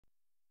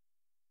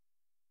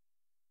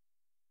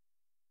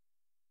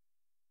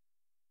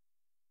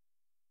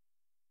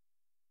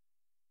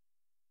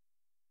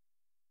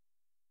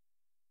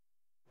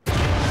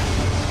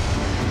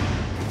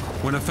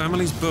when a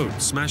family's boat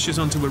smashes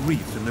onto a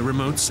reef in the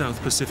remote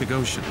South Pacific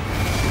Ocean.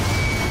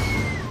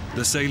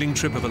 The sailing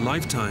trip of a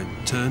lifetime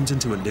turns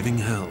into a living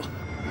hell.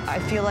 I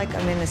feel like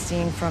I'm in the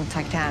scene from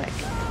Titanic.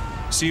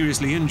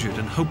 Seriously injured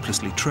and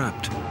hopelessly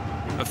trapped,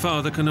 a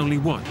father can only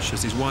watch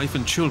as his wife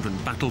and children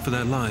battle for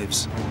their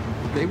lives.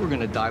 They were going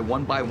to die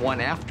one by one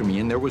after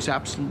me, and there was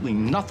absolutely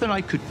nothing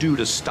I could do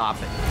to stop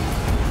it.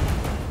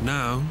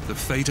 Now, the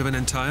fate of an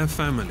entire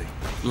family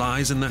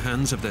lies in the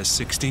hands of their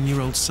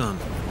 16-year-old son.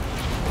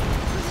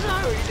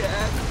 Sorry,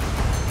 Dad.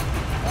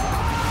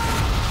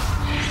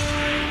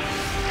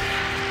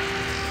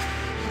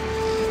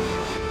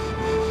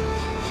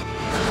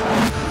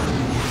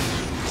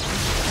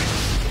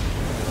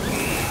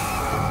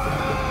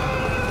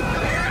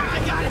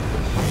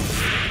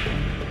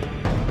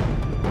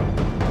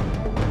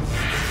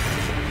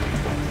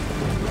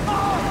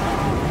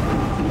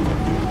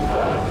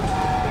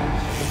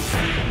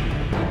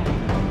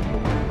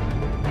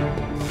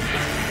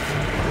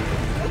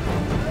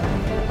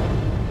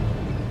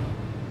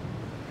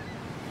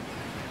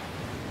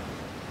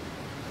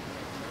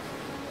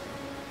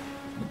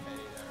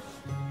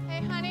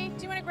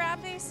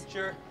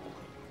 Sure.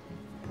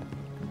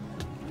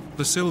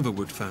 The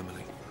Silverwood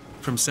family,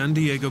 from San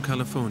Diego,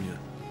 California,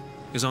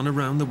 is on a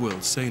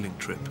round-the-world sailing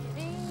trip.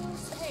 Hey,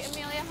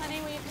 Amelia,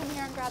 honey, will you come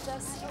here and grab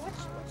this?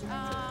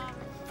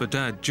 For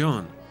Dad,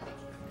 John,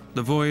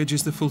 the voyage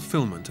is the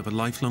fulfillment of a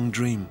lifelong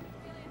dream.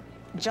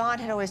 John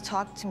had always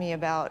talked to me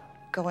about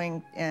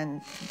going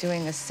and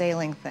doing a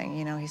sailing thing.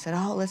 You know, he said,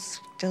 oh, let's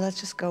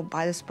just go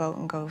buy this boat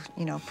and go,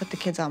 you know, put the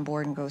kids on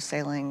board and go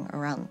sailing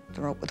around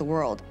the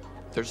world.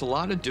 There's a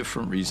lot of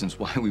different reasons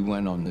why we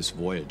went on this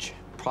voyage.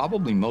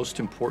 Probably most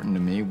important to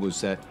me was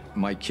that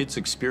my kids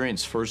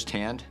experienced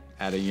firsthand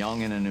at a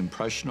young and an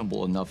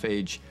impressionable enough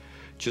age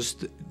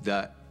just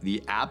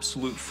the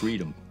absolute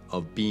freedom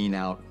of being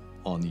out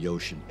on the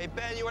ocean. Hey,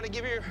 Ben, you want to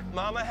give your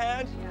mom a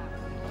hand?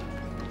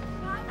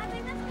 I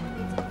think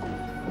that's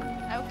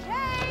gonna be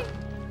okay.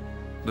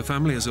 The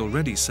family has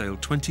already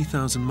sailed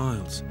 20,000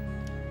 miles.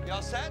 You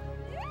all set?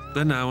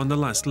 They're now on the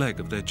last leg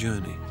of their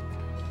journey,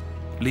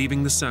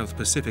 leaving the South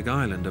Pacific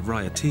island of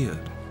Raiatea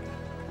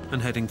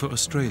and heading for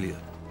Australia,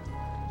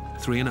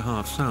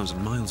 3,500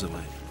 miles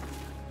away.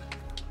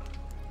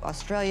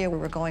 Australia, we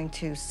were going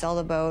to sell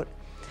the boat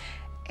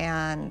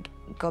and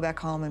go back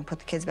home and put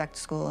the kids back to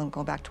school and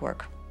go back to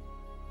work.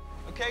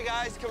 Okay,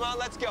 guys, come on,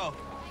 let's go.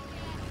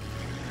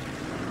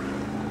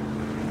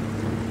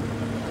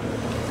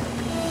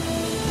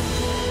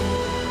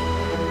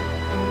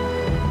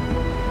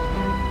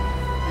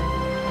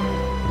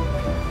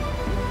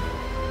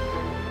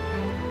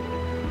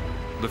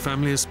 The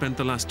family has spent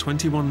the last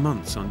 21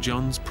 months on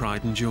John's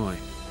pride and joy,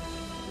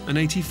 an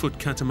 80-foot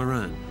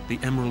catamaran, the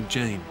Emerald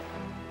Jane,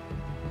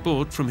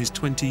 bought from his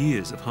 20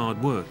 years of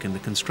hard work in the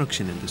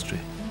construction industry.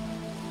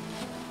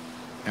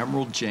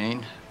 Emerald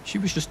Jane, she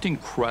was just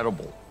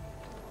incredible.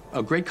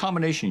 A great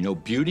combination, you know,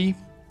 beauty,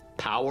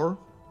 power,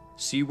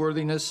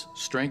 seaworthiness,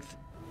 strength.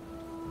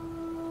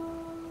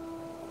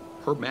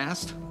 Her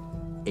mast,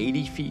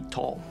 80 feet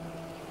tall.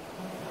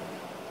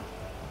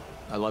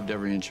 I loved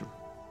every inch of her.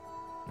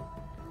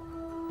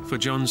 For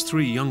John's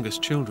 3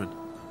 youngest children,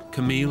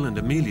 Camille and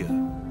Amelia,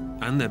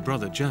 and their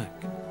brother Jack,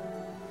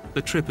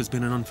 the trip has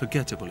been an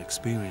unforgettable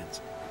experience.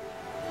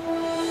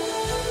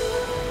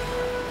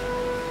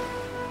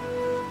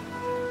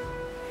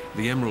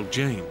 The Emerald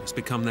Jane has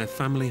become their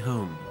family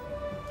home,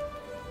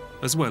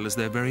 as well as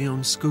their very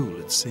own school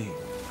at sea.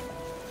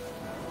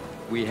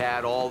 We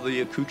had all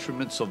the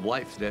accoutrements of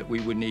life that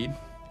we would need,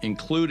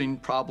 including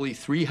probably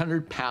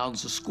 300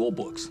 pounds of school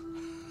books.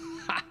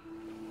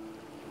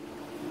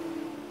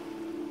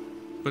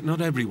 But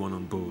not everyone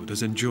on board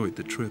has enjoyed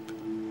the trip.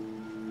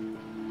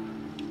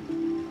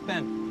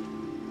 Ben.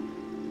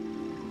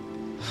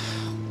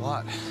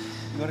 What?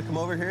 You want to come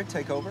over here and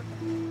take over?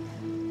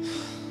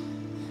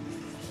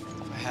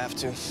 I have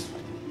to.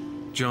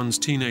 John's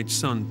teenage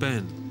son,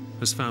 Ben,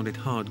 has found it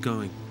hard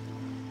going.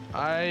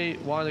 I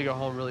wanted to go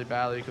home really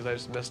badly because I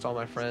just missed all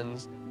my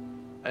friends.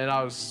 And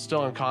I was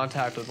still in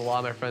contact with a lot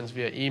of my friends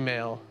via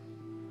email.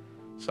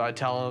 So I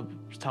tell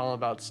them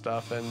about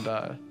stuff, and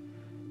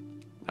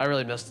I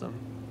really missed them.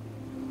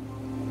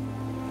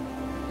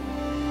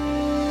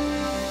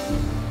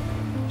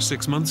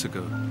 6 months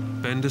ago,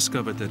 Ben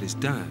discovered that his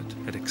dad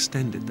had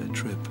extended their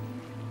trip.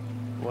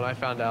 When I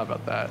found out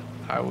about that,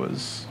 I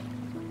was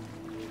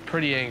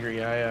pretty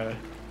angry. I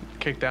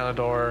kicked down the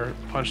door,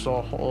 punched a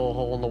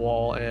hole in the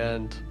wall,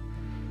 and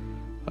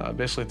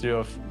basically threw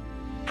a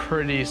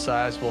pretty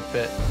sizable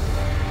fit.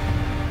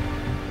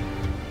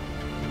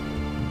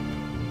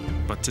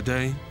 But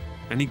today,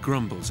 any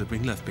grumbles have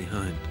been left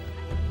behind.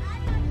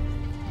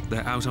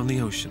 They're out on the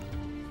ocean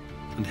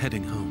and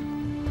heading home.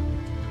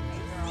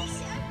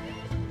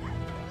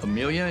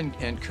 Amelia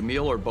and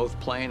Camille are both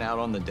playing out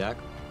on the deck.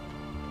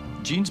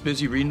 Jean's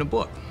busy reading a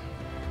book.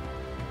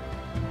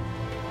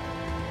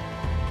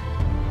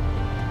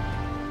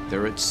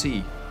 They're at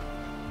sea,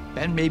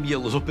 and maybe a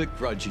little bit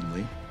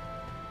grudgingly,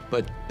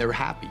 but they're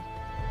happy.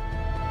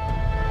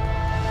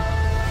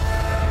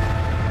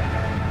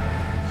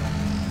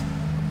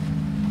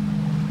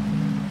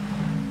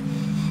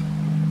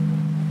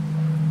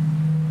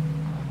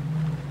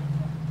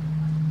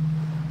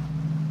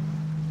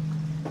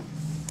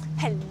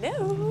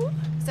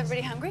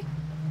 Everybody hungry?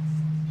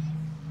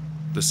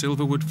 The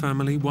Silverwood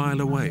family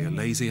while away a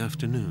lazy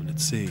afternoon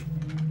at sea.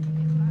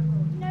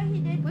 No,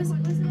 he did. Was it?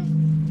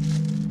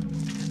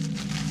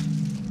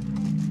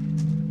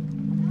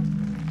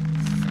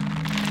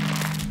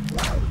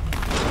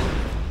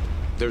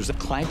 There's a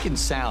clanking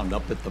sound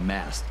up at the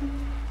mast.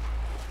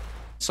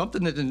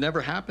 Something that had never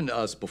happened to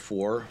us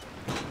before.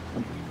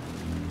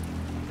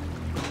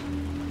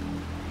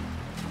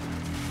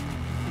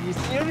 You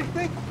see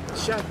anything?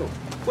 Shackle.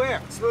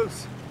 Where? It's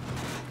loose.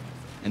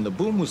 And the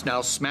boom was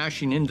now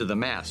smashing into the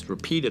mast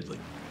repeatedly.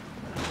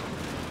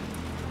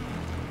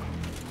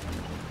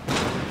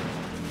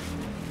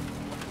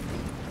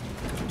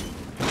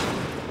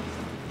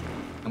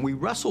 And we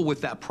wrestled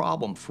with that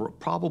problem for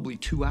probably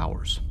 2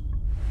 hours.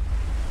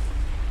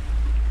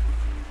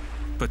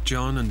 But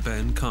John and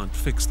Ben can't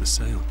fix the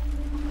sail.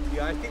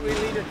 Yeah, I think we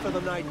leave it for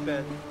the night,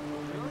 Ben.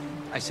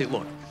 I say,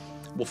 look,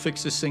 we'll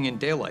fix this thing in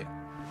daylight.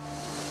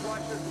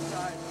 Watch it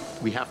side.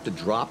 We have to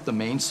drop the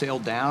mainsail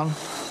down.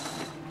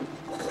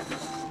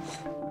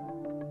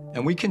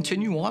 And we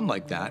continue on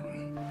like that.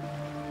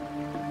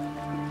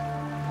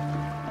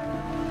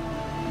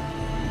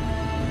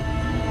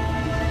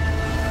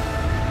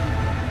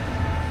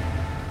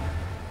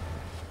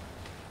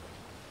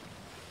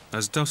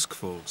 As dusk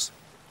falls,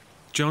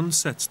 John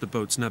sets the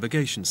boat's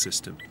navigation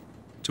system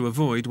to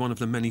avoid one of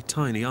the many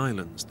tiny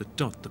islands that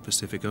dot the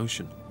Pacific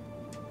Ocean.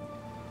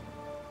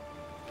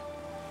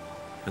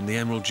 And the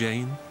Emerald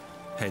Jane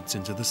heads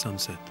into the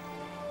sunset.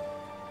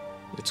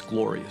 It's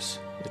glorious.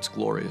 It's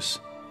glorious.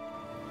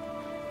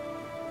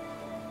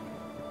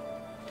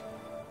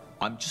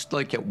 I'm just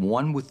like at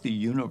one with the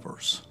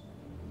universe.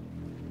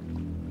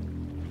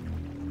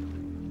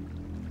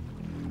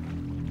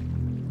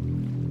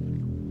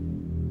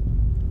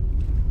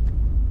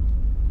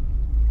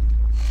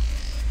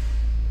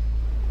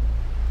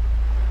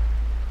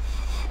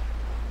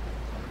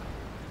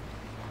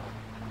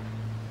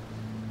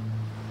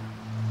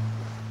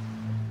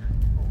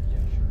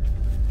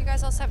 You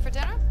guys all set for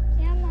dinner?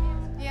 Yeah,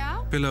 Mom.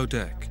 Yeah? Below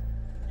deck,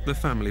 the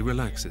family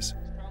relaxes,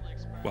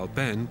 while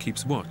Ben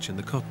keeps watch in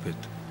the cockpit.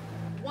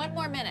 1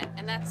 more minute,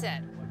 and that's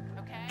it.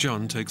 Okay?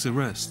 John takes a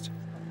rest,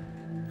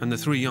 and the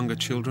 3 younger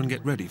children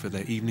get ready for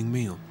their evening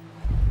meal.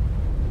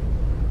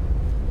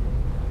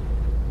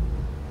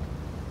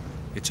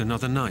 It's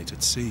another night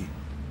at sea,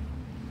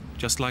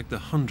 just like the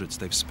hundreds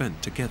they've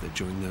spent together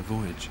during their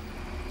voyage.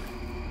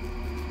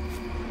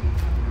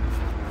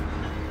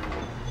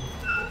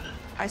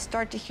 I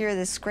start to hear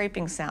this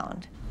scraping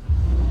sound.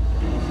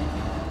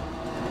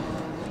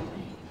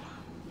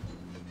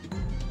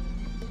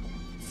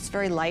 It's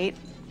very light.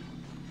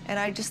 And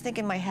I just think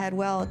in my head,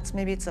 well,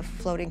 maybe it's a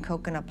floating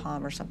coconut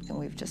palm or something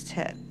we've just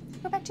hit.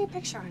 Go back to your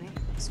picture, honey.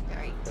 It's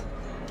great.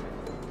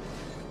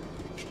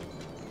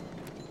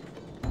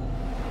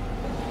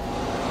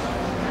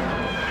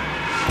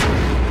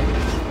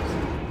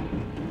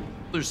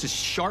 There's this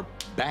sharp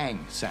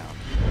bang sound.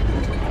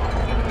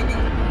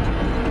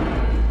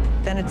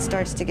 Then it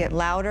starts to get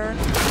louder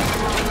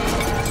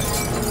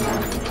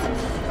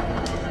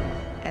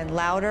and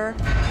louder.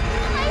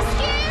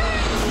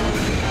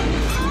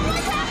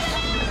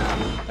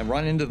 I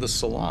run into the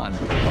salon.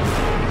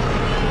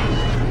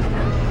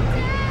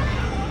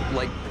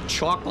 Like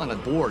chalk on a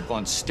board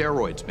on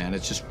steroids, man.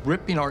 It's just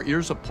ripping our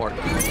ears apart.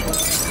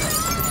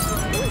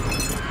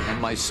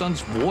 And my son's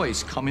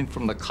voice coming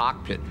from the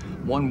cockpit,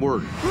 one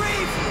word.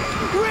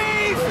 Reef!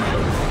 Reef!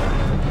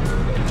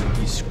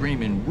 He's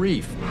screaming,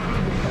 reef.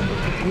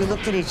 We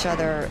looked at each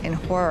other in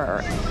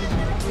horror.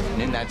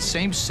 And in that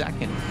same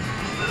second,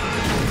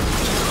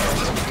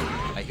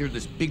 I hear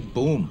this big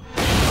boom.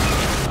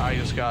 I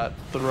just got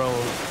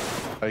thrown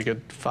a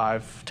good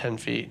 5-10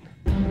 feet.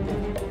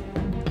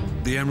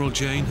 The Emerald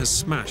Jane has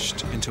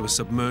smashed into a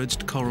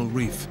submerged coral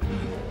reef.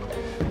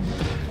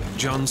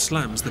 John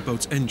slams the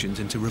boat's engines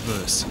into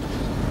reverse.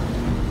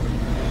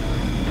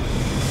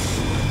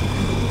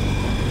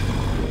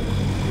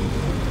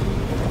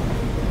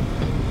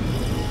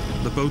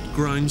 The boat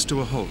grinds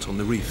to a halt on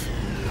the reef.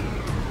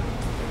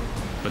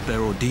 But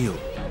their ordeal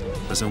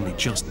has only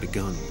just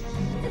begun.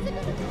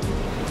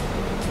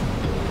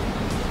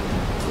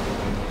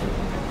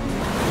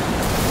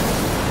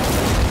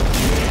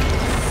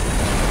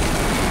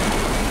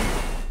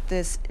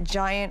 This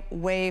giant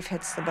wave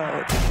hits the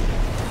boat.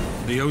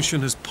 The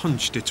ocean has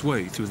punched its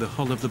way through the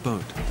hull of the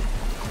boat.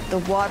 The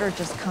water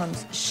just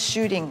comes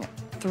shooting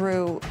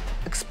through,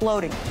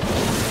 exploding.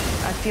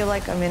 I feel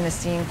like I'm in a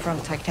scene from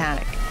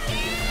Titanic.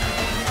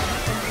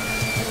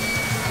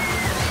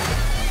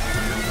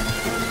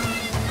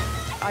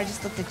 I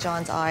just looked at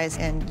John's eyes,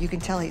 and you can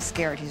tell he's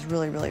scared. He's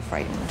really, really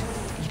frightened.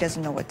 He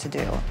doesn't know what to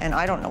do, and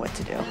I don't know what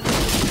to do.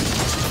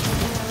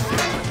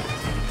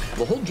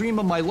 The whole dream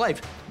of my life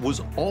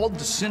was all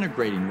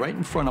disintegrating right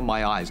in front of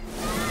my eyes.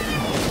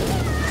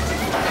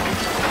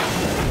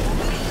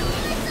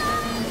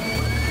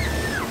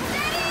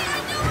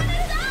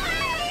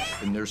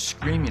 And they're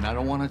screaming, I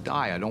don't want to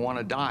die, I don't want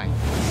to die.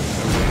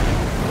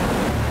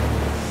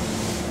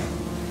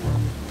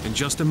 In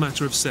just a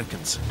matter of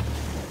seconds,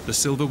 the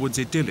Silverwood's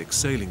idyllic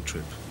sailing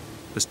trip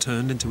has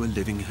turned into a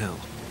living hell.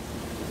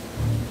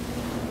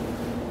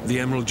 The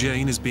Emerald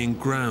Jane is being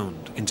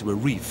ground into a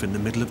reef in the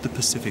middle of the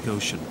Pacific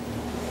Ocean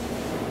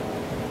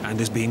and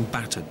is being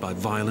battered by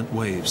violent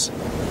waves.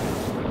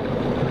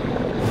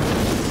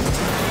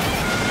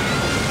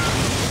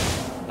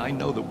 I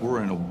know that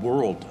we're in a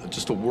world,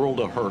 just a world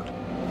of hurt.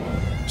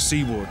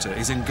 Seawater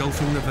is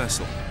engulfing the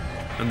vessel,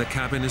 and the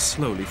cabin is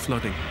slowly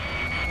flooding.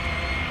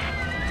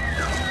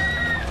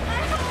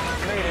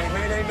 Mayday,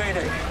 mayday,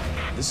 mayday.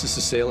 This is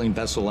the sailing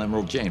vessel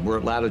Emerald Jane. We're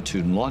at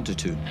latitude and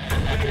longitude.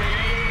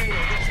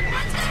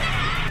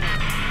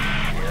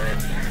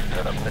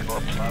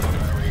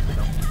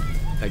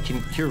 I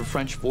can hear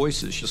French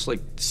voices, just like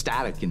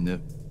static in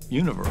the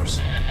universe.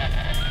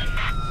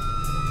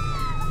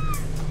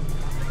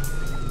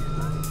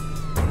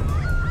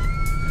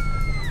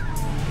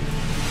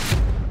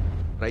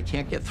 But I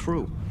can't get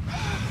through.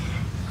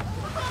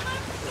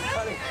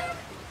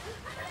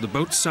 The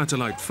boat's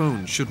satellite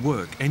phone should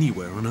work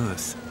anywhere on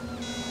Earth.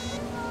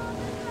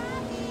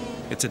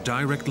 It's a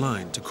direct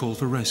line to call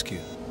for rescue.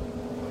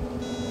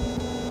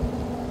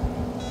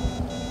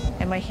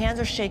 And my hands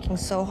are shaking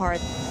so hard.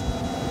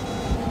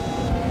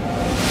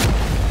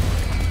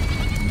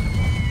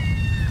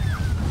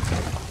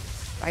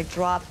 I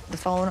drop the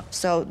phone,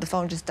 so the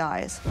phone just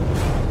dies.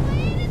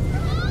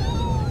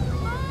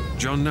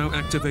 John now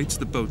activates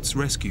the boat's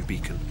rescue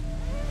beacon.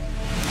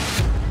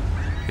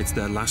 It's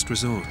their last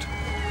resort,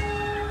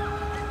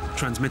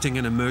 transmitting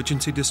an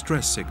emergency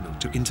distress signal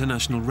to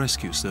international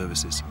rescue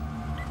services.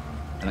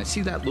 And I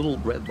see that little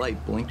red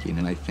light blinking,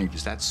 and I think,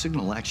 is that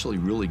signal actually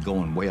really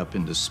going way up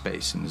into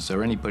space? And is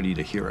there anybody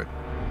to hear it?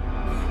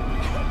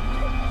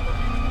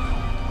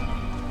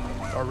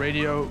 Our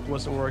radio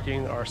wasn't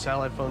working, our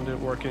satellite phone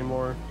didn't work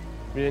anymore.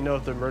 We didn't know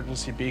if the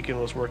emergency beacon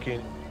was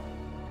working.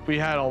 We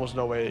had almost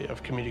no way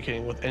of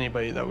communicating with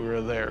anybody that we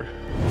were there.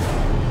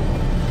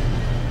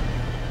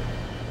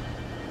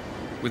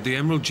 With the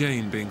Emerald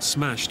Jane being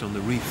smashed on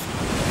the reef,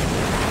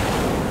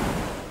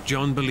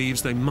 John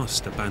believes they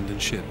must abandon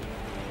ship.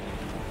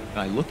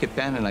 I look at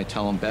Ben and I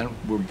tell him, Ben,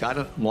 we've got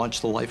to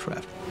launch the life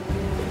raft.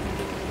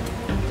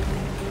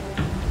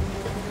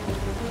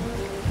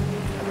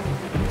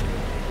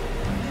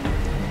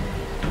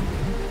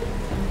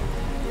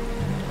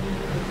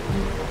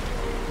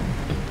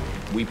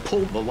 We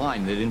pull the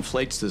line that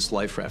inflates this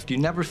life raft. You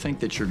never think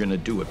that you're going to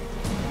do it.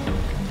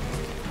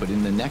 But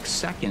in the next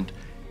second,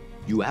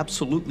 you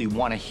absolutely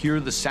want to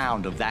hear the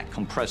sound of that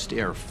compressed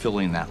air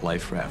filling that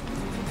life raft.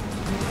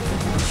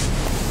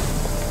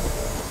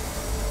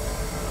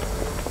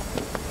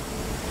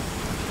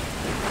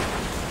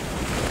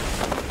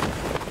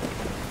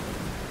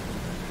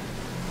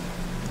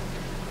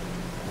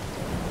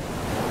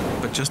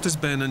 But just as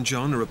Ben and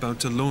John are about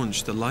to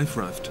launch the life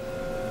raft,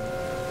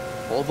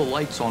 all the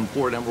lights on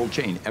board Emerald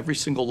Jane, every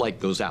single light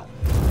goes out.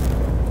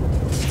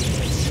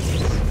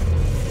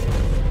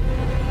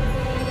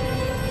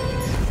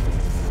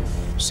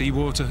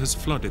 seawater has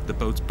flooded the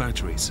boat's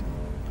batteries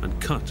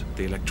and cut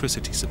the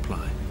electricity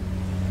supply.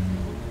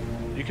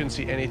 You couldn't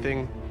see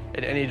anything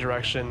in any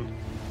direction.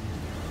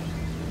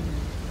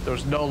 There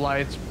was no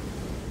lights.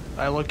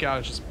 I look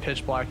out, it's just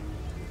pitch black.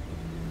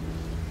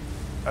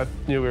 I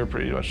knew we were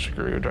pretty much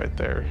screwed right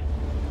there.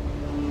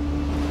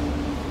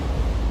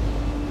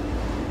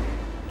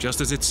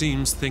 Just as it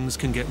seems things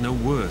can get no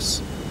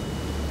worse,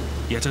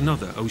 yet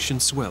another ocean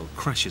swell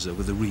crashes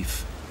over the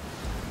reef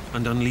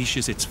and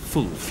unleashes its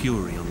full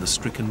fury on the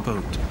stricken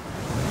boat.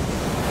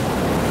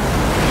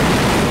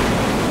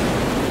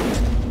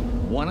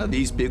 One of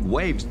these big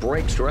waves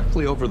breaks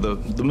directly over the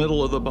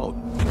middle of the boat.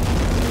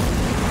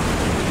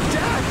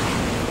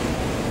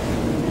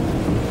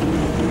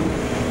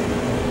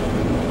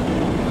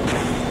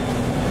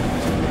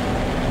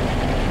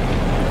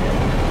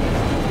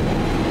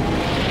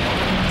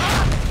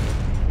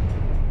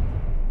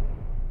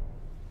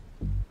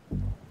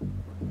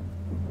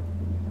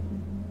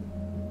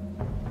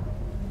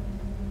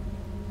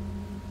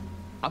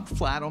 I'm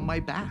flat on my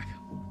back.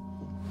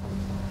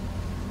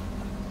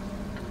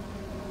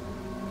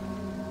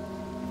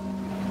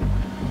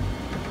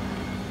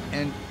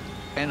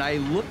 And I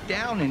look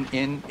down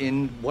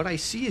and what I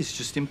see is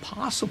just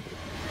impossible.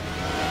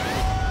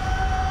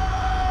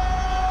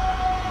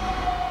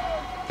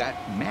 That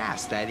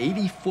mast, that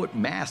 80-foot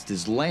mast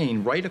is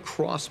laying right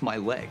across my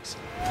legs.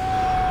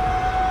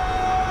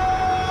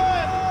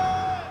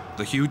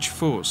 The huge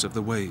force of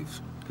the wave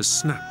has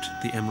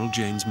snapped the Emerald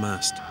Jane's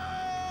mast.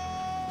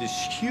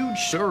 This huge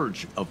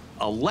surge of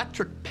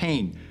electric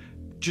pain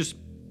just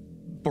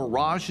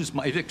barrages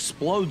it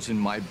explodes in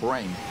my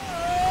brain.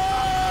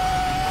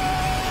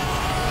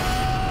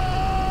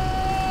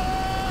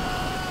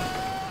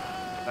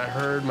 I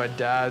heard my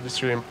dad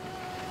scream.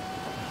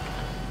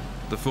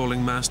 The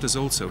falling mast has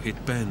also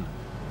hit Ben,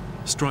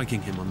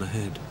 striking him on the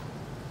head.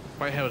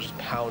 My head was just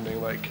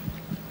pounding, like,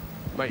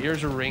 my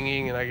ears were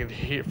ringing and I could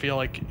feel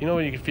like, you know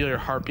when you can feel your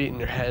heartbeat in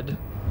your head?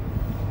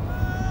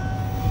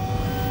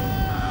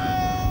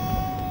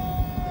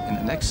 And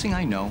the next thing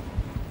I know,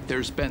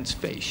 there's Ben's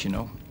face, you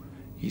know.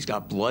 He's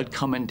got blood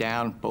coming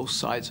down both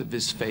sides of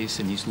his face,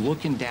 and he's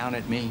looking down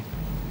at me.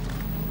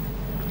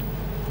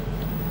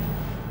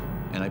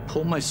 And I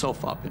pull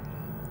myself up and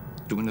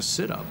doing a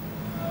sit-up.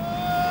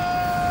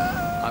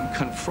 I'm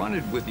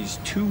confronted with these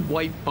two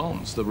white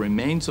bones, the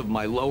remains of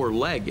my lower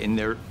leg, and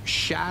they're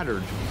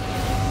shattered.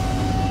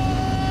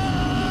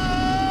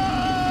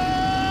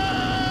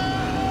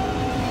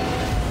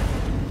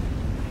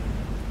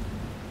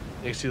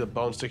 You can see the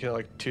bones sticking out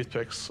like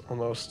toothpicks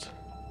almost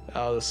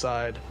out of the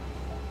side.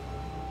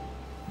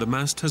 The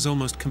mast has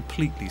almost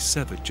completely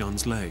severed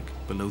John's leg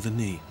below the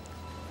knee.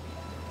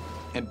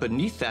 And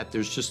beneath that,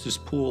 there's just this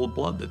pool of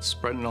blood that's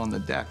spreading on the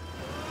deck.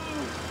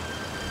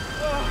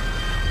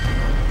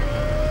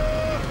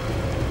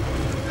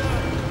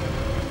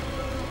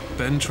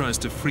 Ben tries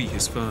to free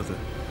his father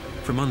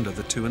from under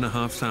the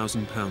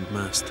 2,500-pound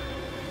mast.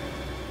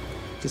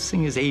 This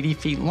thing is 80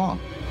 feet long.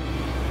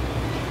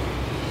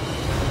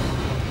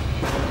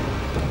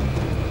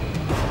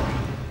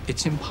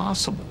 It's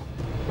impossible.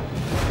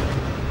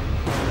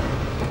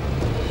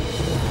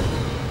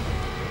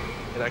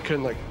 And I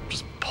couldn't like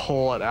just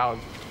pull it out.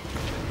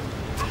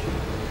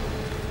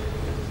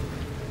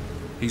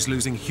 He's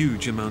losing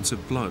huge amounts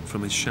of blood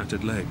from his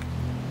shattered leg.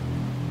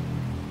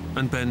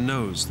 And Ben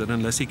knows that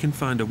unless he can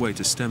find a way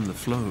to stem the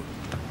flow,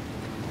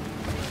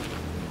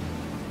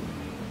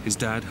 his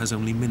dad has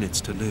only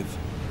minutes to live.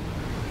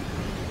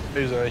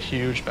 He's in a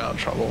huge amount of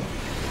trouble.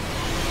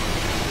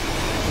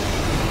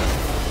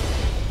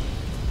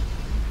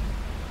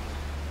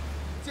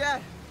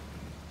 Dad!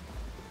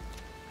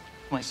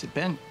 I said,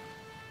 Ben,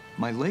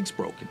 my leg's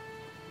broken.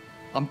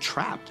 I'm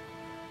trapped.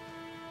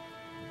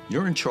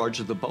 You're in charge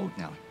of the boat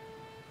now.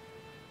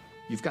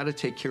 You've got to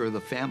take care of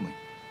the family.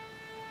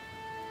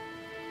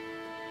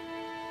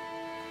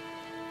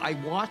 I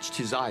watched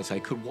his eyes. I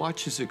could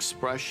watch his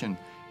expression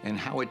and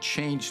how it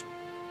changed.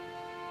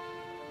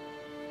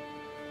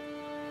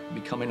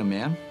 Becoming a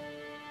man.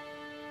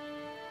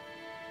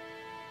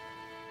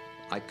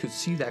 I could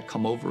see that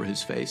come over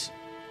his face.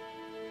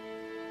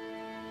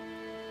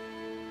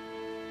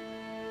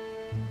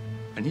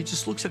 And he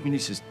just looks at me and he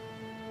says,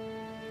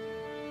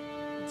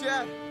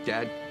 Dad!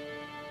 Dad,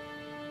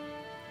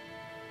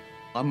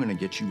 I'm gonna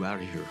get you out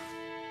of here.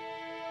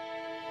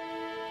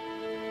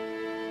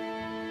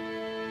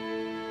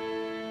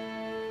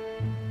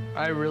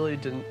 I really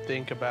didn't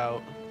think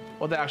about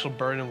what the actual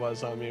burden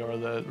was on me or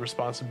the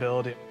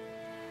responsibility.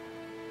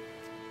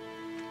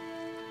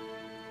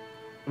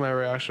 My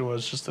reaction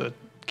was just to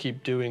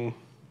keep doing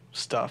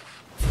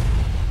stuff.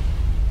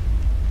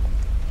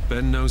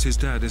 Ben knows his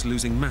dad is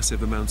losing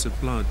massive amounts of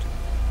blood,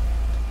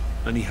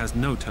 and he has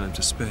no time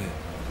to spare.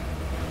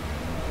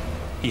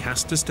 He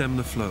has to stem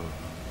the flow,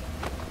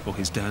 or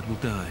his dad will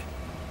die.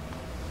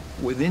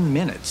 Within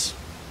minutes,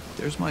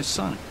 there's my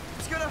son.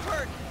 It's gonna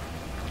hurt!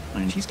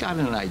 And he's got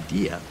an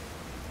idea.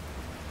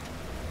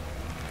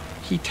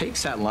 He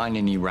takes that line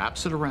and he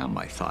wraps it around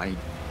my thigh.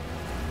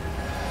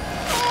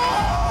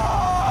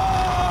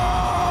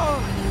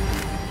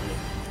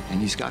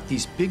 And he's got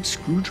these big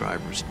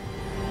screwdrivers.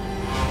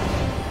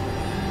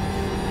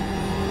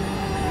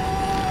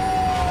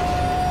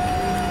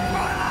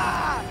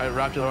 I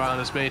wrapped it around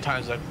as many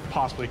times as I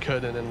possibly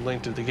could and then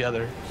linked it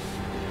together.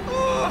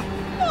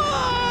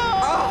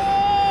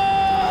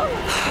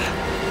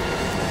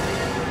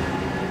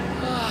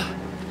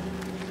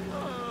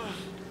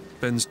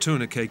 Ben's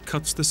tourniquet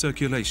cuts the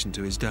circulation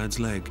to his dad's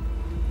leg.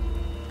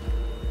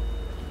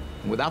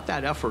 Without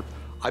that effort,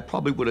 I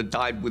probably would have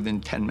died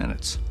within 10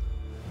 minutes.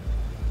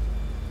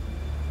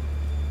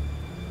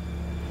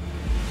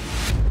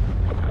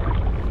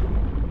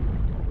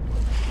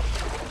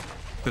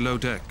 Below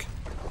deck,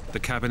 the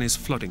cabin is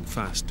flooding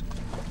fast.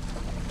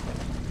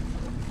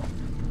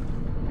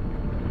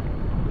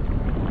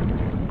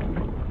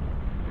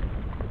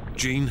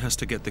 Jean has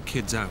to get the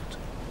kids out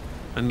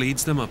and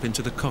leads them up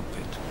into the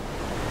cockpit,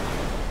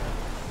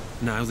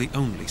 now the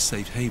only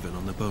safe haven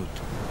on the boat.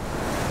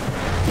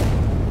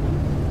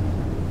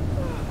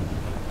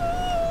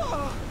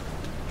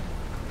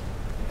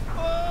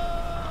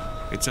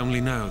 It's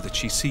only now that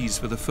she sees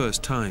for the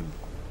first time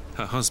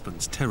her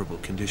husband's terrible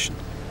condition.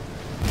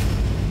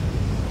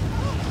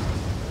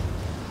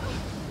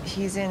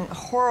 He's in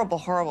horrible,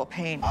 horrible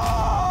pain.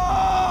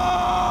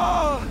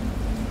 I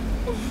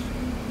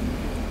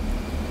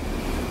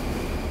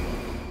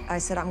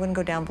said, I'm gonna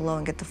go down below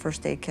and get the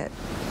first aid kit.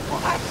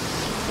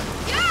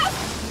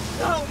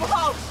 No,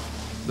 Mom!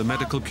 The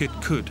medical kit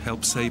could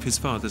help save his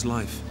father's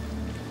life.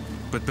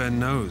 But Ben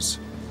knows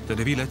that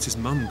if he lets his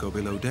mum go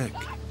below deck,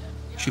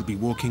 she'll be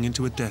walking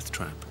into a death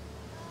trap.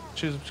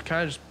 She was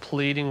kind of just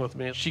pleading with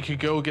me. She could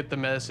go get the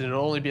medicine.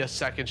 It'll only be a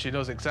second. She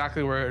knows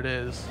exactly where it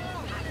is.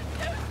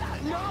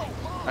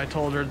 I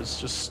told her it's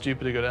just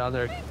stupid to go down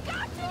there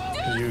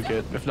because you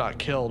get, if not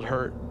killed,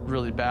 hurt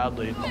really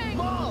badly.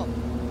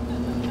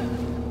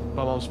 My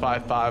mom's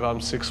 5'5", I'm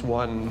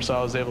 6'1", so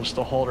I was able just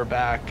to hold her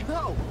back.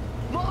 No!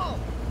 Mom!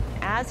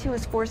 As he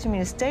was forcing me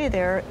to stay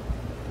there,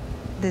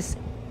 this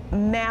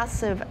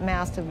massive,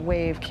 massive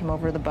wave came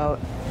over the boat.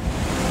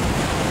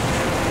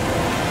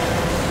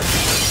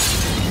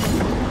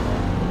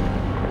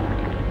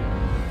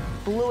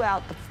 blew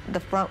out the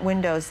front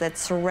windows that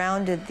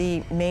surrounded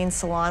the main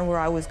salon where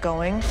I was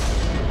going.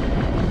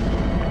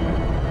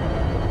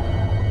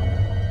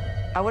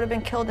 I would have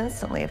been killed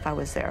instantly if I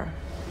was there.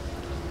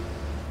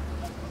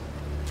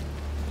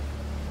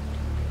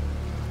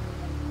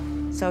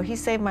 So he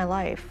saved my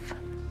life.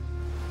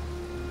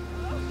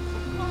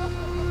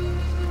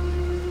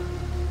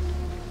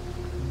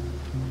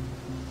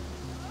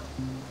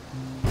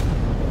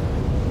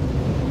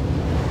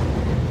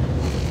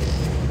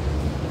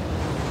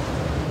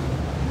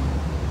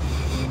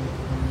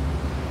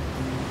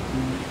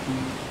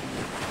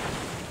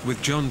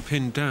 With John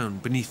pinned down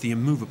beneath the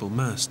immovable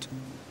mast,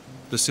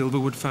 the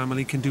Silverwood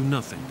family can do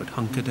nothing but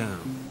hunker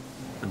down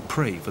and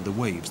pray for the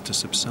waves to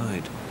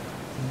subside.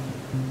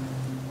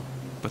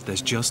 But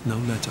there's just no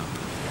let-up.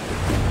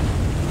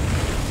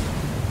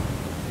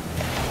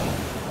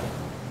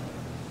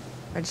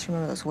 I just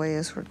remember those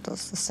waves, the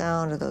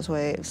sound of those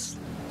waves.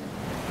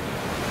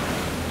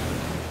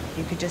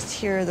 You could just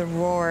hear the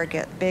roar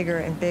get bigger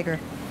and bigger.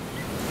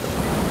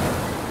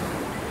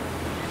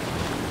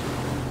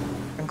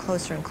 And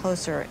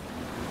closer,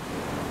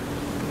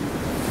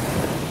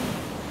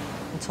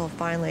 until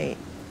finally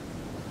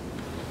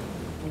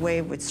a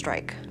wave would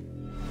strike.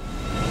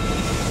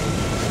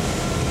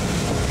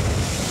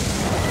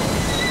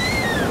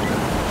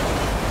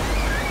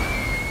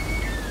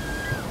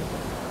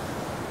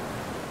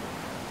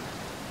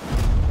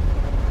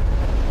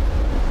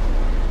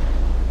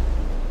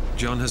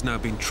 John has now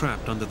been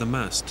trapped under the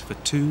mast for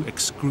 2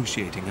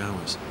 excruciating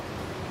hours.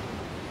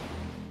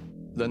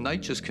 The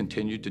night just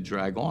continued to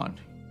drag on.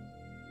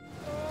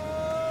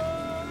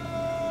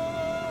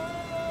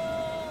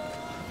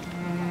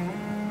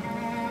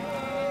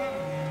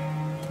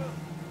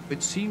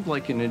 It seemed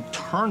like an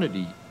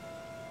eternity.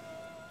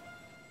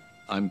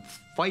 I'm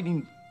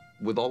fighting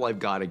with all I've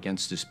got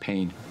against this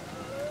pain.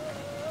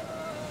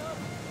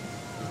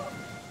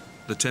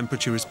 The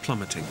temperature is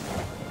plummeting,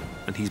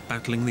 and he's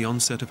battling the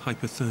onset of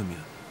hypothermia.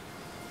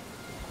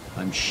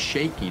 I'm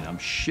shaking, I'm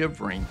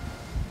shivering.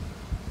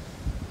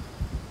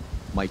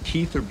 My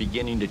teeth are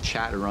beginning to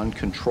chatter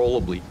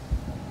uncontrollably.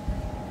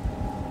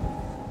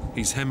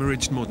 He's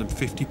hemorrhaged more than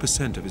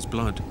 50% of his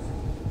blood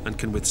and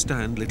can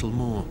withstand little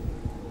more.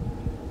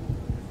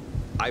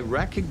 I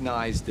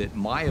recognize that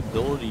my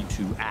ability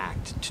to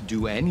act, to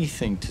do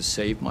anything to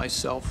save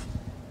myself,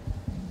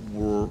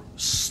 were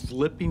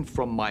slipping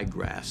from my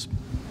grasp.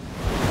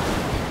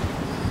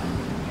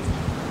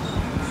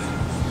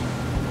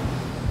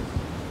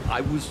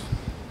 I was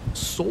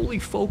solely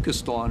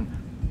focused on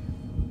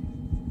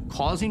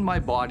causing my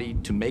body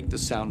to make the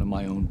sound of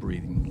my own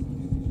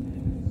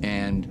breathing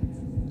and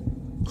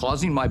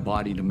causing my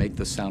body to make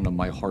the sound of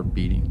my heart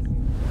beating.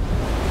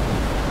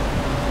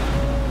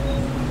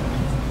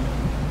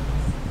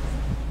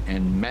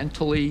 And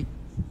mentally,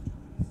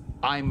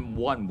 I'm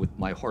one with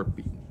my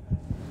heartbeat.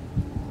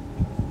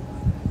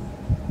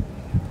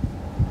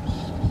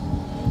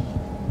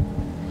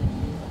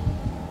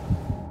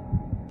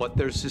 But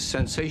there's this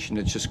sensation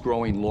that's just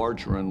growing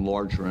larger and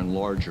larger and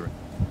larger.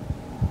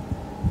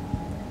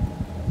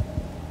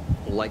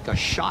 Like a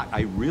shot,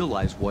 I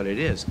realize what it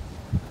is.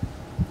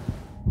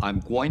 I'm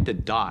going to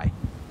die.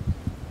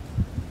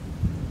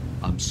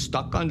 I'm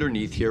stuck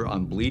underneath here,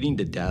 I'm bleeding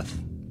to death,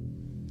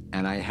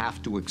 and I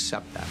have to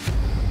accept that.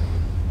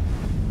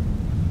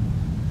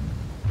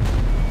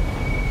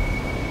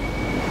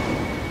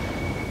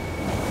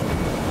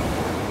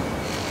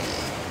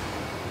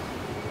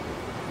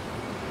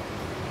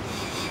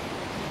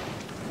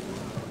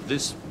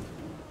 This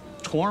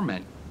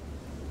torment,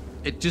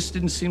 it just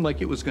didn't seem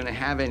like it was going to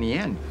have any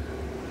end.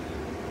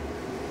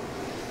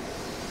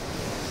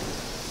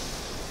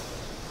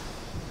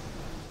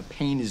 The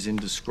pain is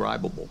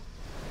indescribable.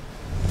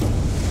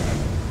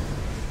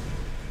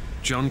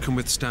 John can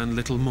withstand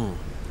little more.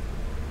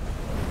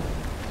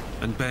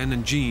 And Ben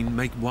and Jean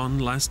make one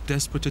last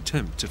desperate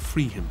attempt to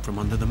free him from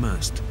under the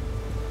mast.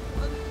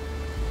 1,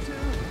 2,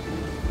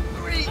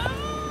 3.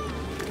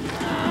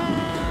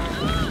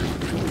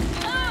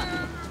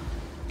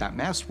 That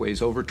mast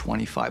weighs over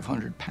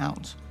 2,500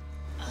 pounds.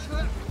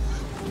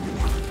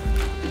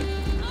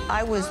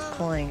 I was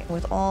pulling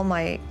with all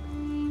my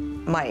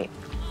might.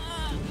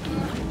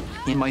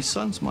 In my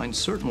son's mind,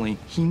 certainly,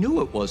 he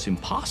knew it was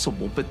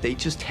impossible, but they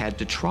just had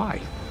to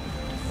try.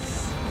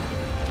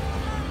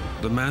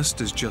 The mast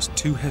is just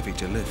too heavy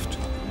to lift.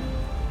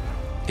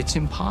 It's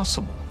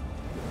impossible.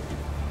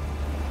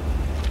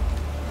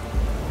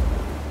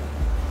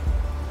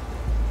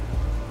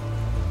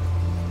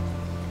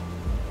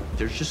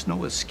 There's just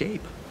no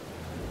escape.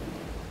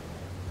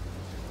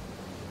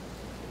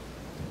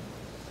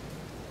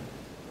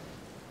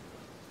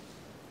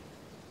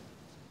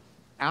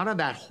 Out of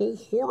that whole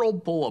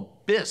horrible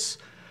abyss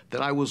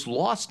that I was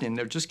lost in,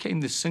 there just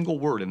came this single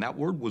word, and that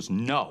word was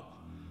no.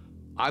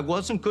 I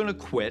wasn't going to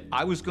quit.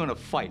 I was going to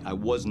fight. I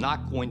was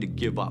not going to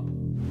give up.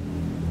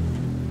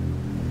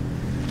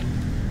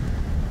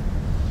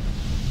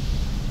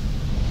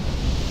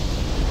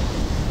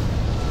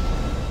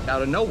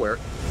 Out of nowhere,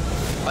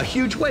 a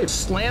huge wave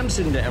slams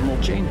into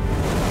Emerald Jane.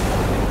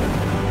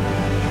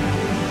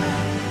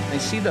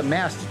 see the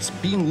mast, it's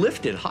being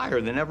lifted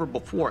higher than ever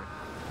before.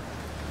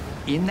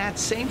 In that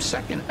same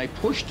second, I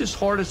pushed as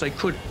hard as I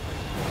could.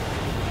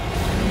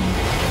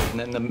 And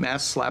then the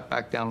mast slapped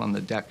back down on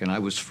the deck, and I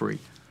was free.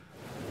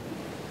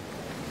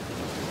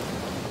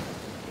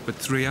 But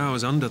 3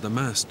 hours under the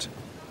mast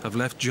have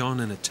left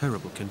John in a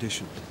terrible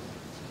condition.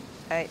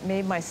 It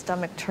made my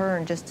stomach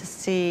turn just to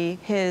see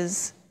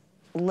his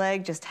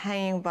leg just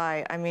hanging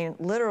by, I mean,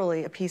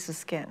 literally a piece of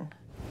skin.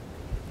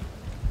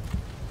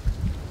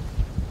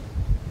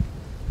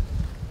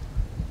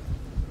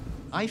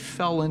 I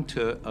fell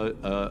into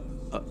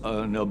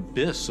an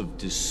abyss of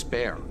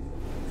despair,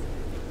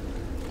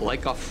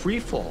 like a free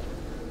fall.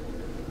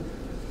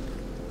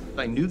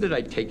 I knew that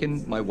I'd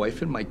taken my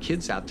wife and my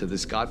kids out to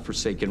this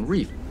godforsaken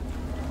reef.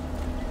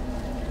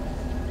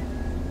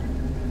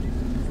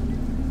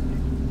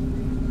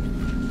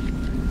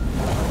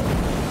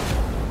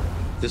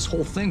 This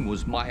whole thing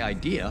was my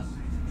idea.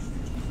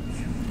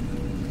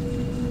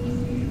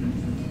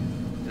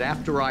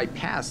 After I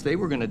passed, they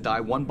were going to die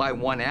one by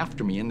one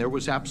after me, and there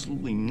was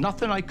absolutely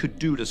nothing I could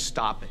do to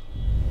stop it.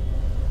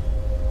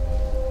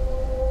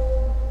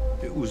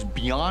 It was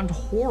beyond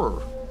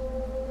horror.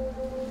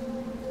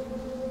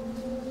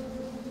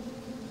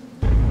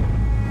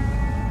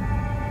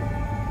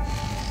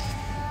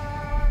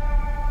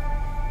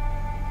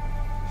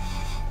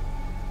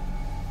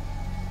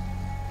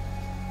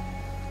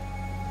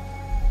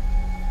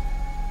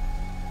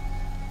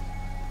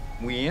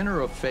 We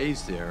enter a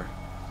phase there.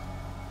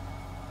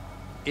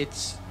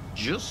 It's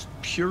just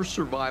pure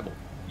survival.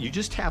 You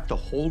just have to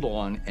hold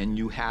on and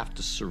you have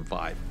to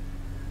survive.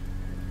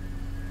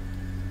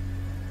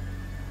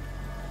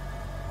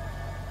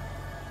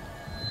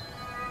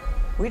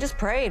 We just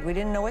prayed. We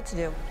didn't know what to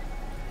do.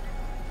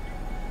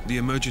 The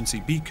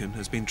emergency beacon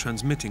has been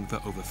transmitting for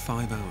over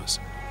 5 hours.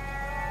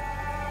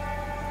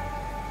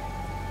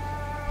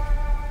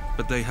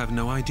 But they have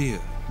no idea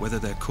whether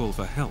their call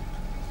for help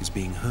is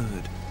being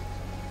heard.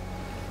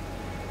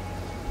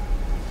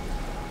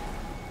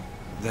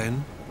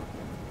 Then,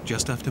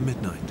 just after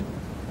midnight,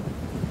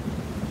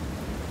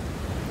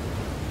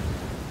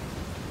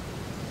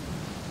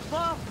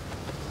 Mom!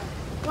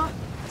 Mom,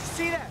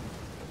 see that?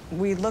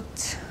 We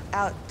looked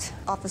out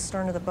off the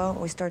stern of the boat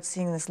and we started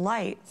seeing this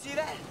light. See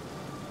that?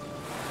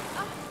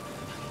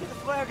 Get the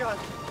flare gun.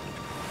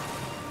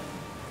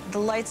 The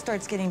light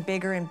starts getting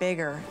bigger and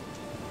bigger.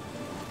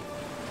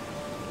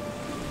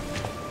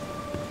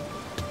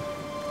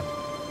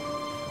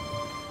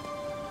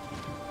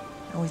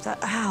 And we thought,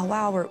 oh,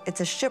 wow,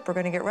 it's a ship, we're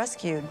gonna get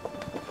rescued.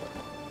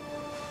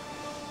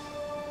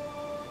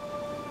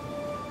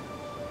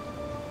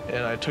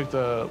 And I took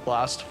the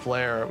last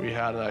flare we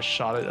had and I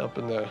shot it up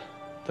in the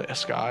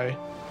sky.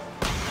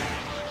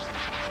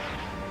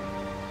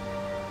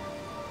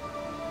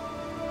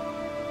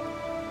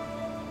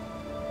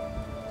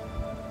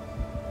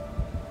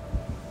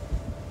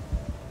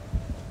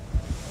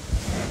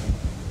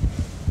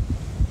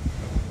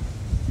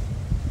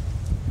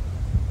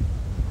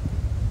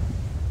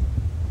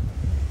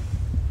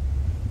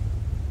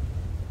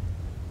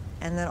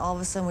 And then all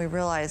of a sudden we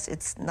realized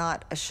it's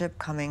not a ship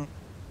coming.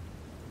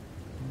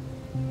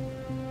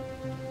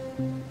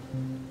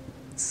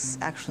 It's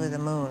actually the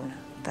moon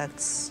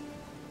that's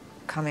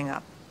coming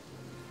up.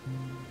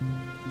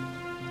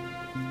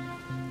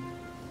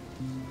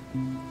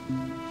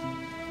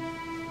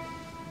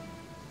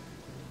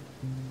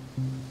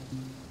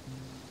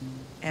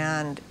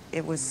 And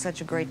it was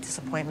such a great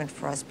disappointment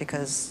for us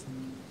because,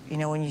 you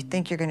know, when you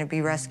think you're going to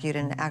be rescued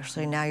and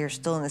actually now you're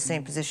still in the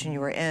same position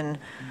you were in,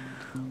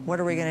 what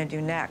are we going to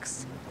do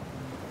next?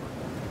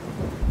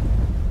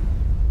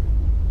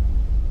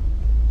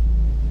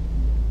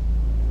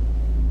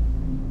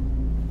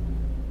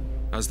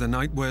 As the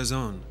night wears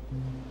on,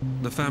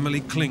 the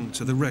family cling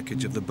to the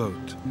wreckage of the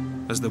boat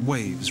as the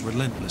waves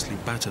relentlessly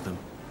batter them.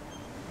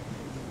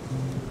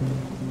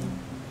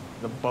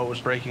 The boat was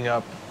breaking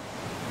up.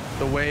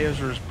 The waves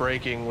were just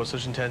breaking with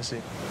such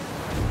intensity.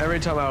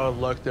 Every time I would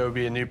look, there would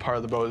be a new part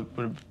of the boat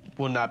that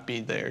would not be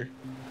there.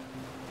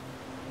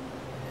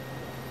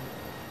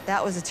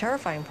 That was a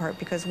terrifying part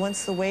because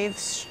once the waves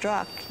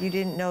struck, you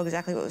didn't know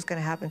exactly what was going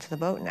to happen to the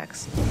boat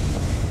next.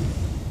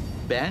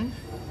 Ben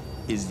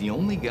is the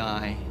only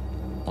guy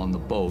on the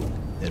boat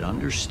that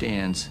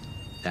understands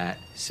that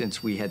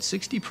since we had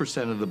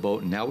 60% of the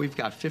boat and now we've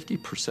got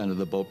 50% of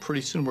the boat,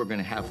 pretty soon we're going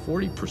to have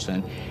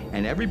 40%,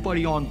 and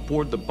everybody on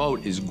board the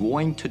boat is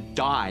going to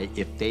die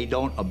if they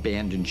don't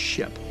abandon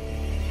ship.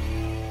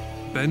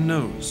 Ben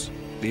knows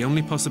the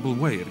only possible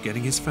way of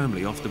getting his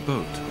family off the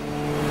boat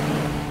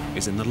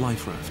is in the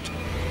life raft,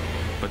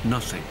 but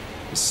nothing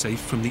is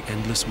safe from the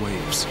endless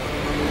waves.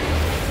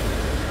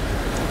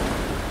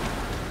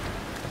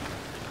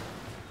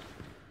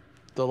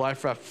 The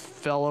life raft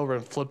fell over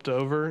and flipped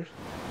over.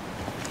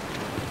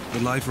 The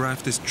life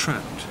raft is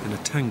trapped in a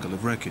tangle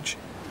of wreckage.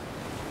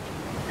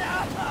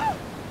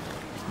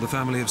 The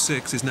family of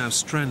 6 is now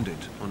stranded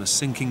on a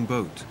sinking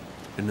boat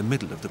in the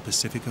middle of the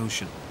Pacific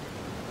Ocean,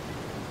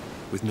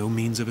 with no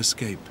means of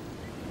escape.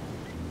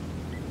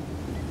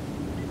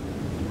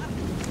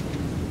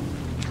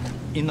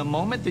 In the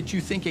moment that you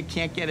think it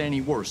can't get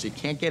any worse, it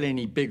can't get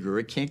any bigger,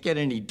 it can't get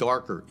any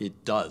darker,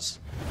 it does.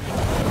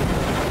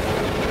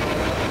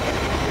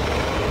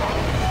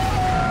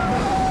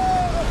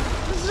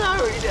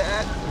 Sorry,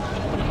 Dad.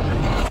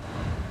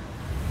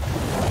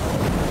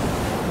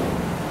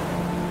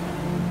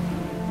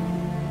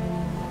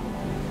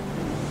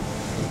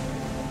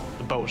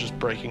 The boat was just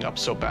breaking up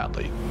so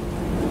badly.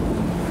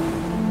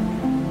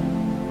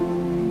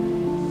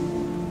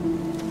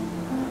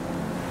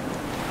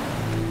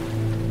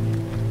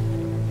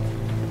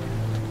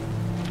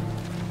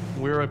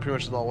 We were pretty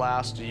much in the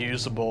last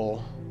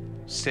usable,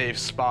 safe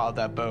spot of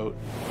that boat.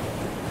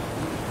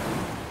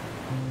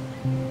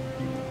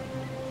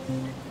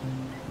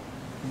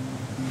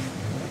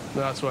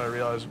 That's when I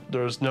realized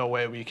there was no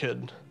way we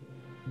could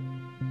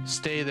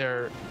stay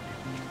there.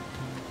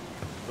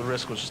 The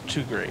risk was just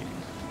too great.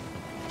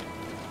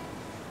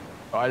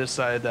 I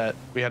decided that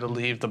we had to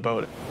leave the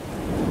boat.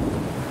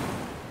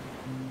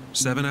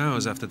 7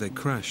 hours after they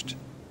crashed,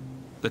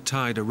 the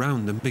tide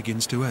around them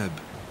begins to ebb,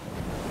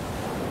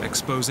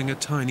 exposing a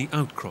tiny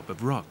outcrop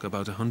of rock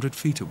about 100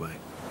 feet away.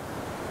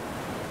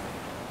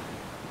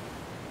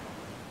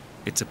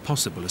 It's a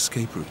possible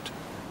escape route.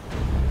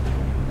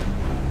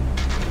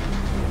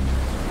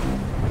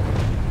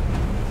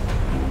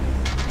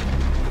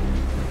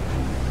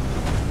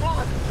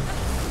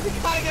 We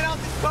gotta get out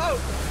this boat.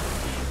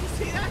 You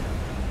see that?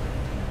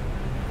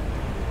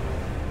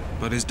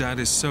 But his dad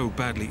is so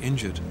badly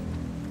injured,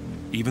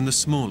 even the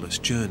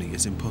smallest journey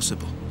is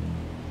impossible.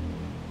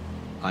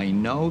 I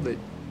know that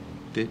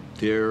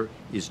there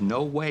is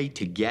no way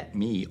to get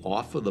me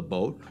off of the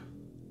boat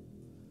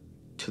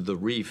to the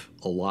reef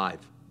alive.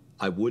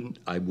 I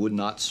would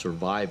not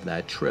survive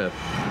that trip.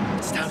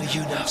 It's down to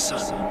you now,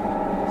 son.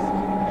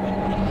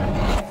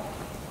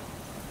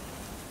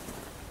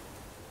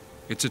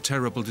 It's a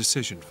terrible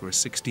decision for a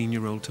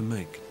 16-year-old to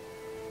make.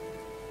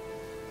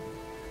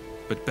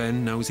 But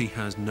Ben knows he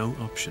has no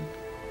option.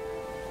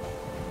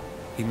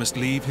 He must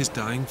leave his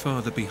dying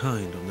father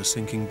behind on the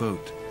sinking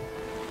boat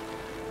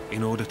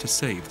in order to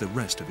save the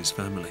rest of his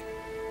family.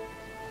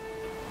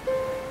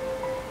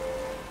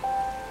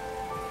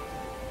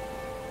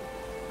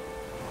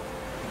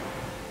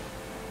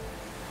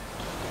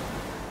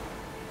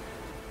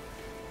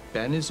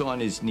 Ben is on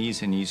his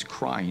knees and he's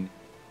crying,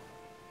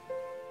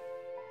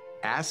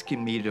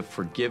 asking me to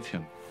forgive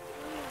him.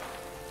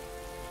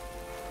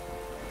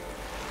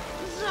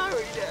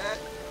 Sorry, Dad.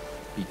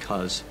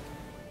 Because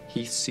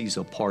he sees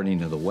a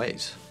parting of the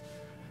ways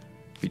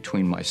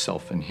between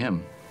myself and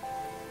him.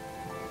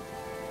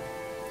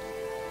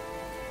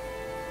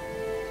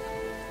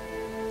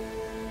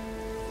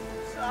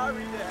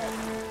 Sorry, Dad.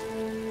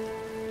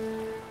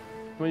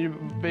 When you're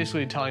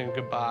basically telling him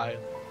goodbye,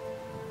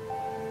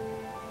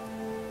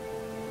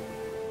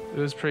 it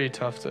was pretty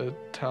tough to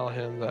tell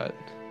him that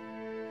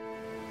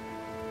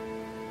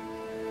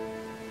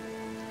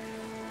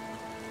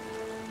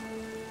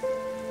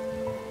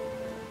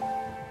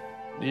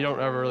you don't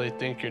ever really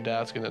think your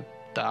dad's gonna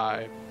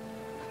die.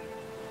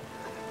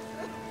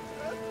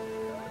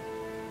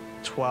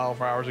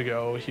 12 hours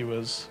ago, he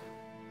was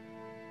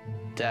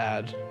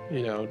dad,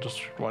 you know,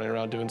 just running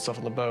around doing stuff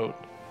on the boat.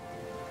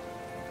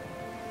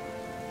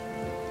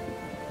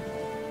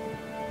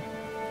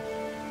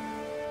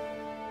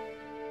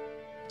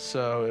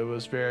 So it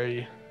was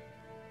very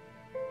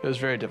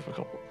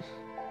difficult.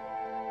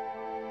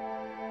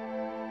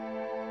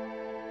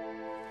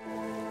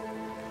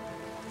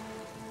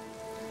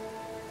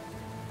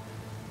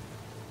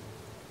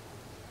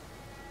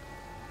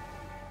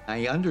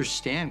 I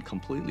understand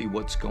completely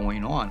what's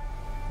going on.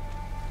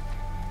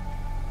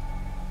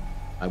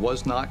 I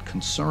was not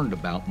concerned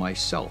about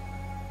myself.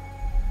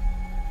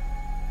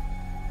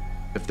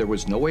 If there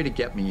was no way to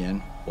get me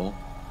in, well,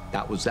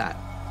 that was that.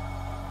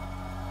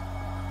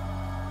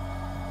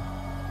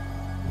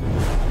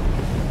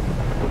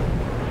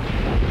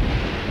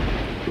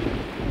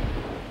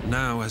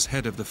 Now, as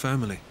head of the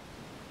family,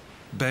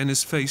 Ben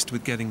is faced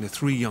with getting the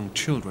 3 young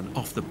children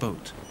off the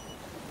boat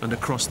and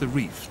across the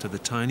reef to the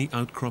tiny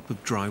outcrop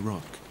of dry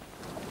rock.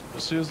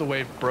 As soon as the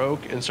wave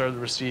broke and started to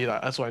recede,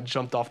 that's when I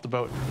jumped off the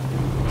boat.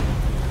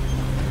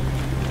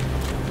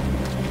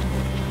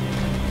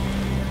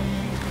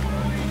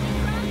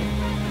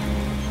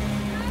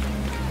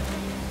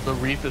 The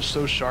reef is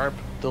so sharp,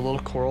 the little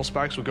coral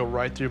spikes would go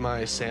right through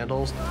my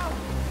sandals.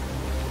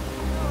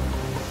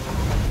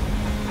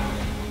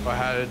 I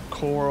had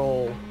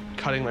coral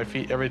cutting my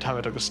feet every time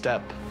I took a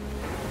step.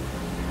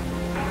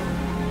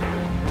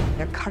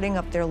 They're cutting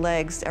up their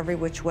legs every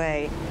which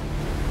way.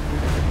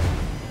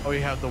 We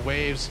have the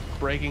waves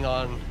breaking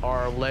on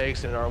our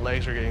legs, and our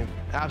legs are getting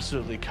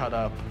absolutely cut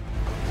up.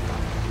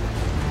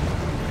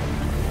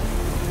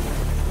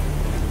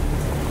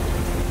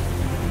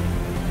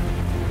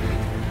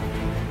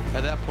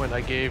 At that point,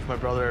 I gave my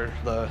brother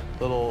the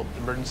little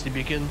emergency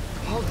beacon.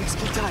 Hold this,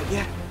 keep tight,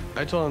 yeah.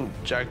 I told him,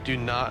 Jack, do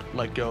not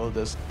let go of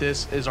this.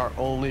 This is our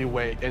only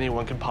way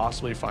anyone can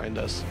possibly find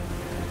us.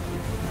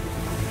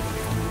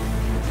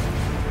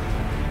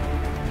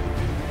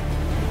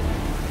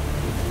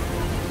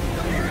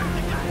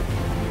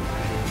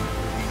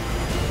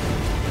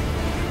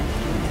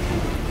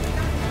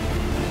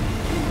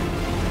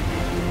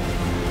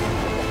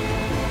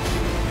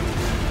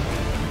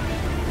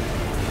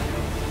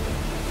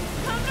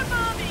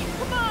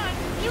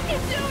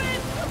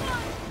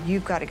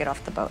 you've got to get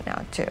off the boat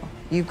now, too.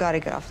 You've got to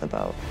get off the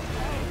boat.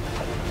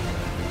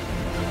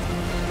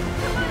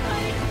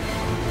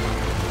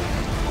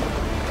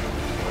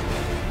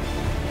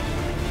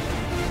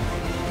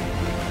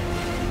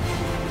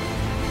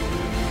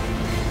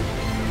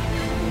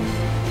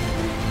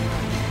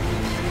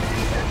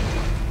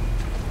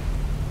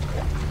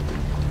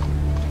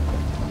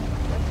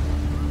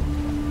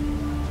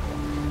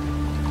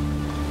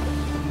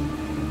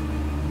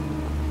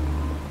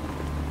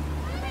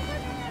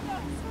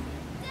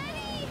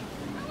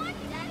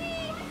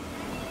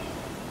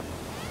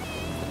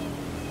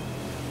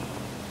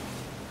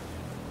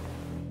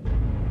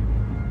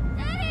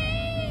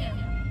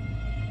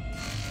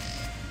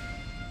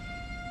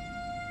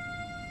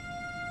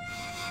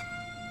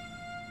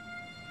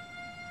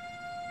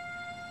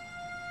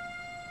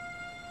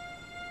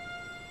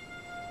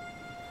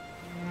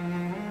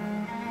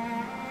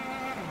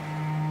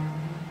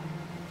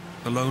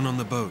 Alone on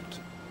the boat,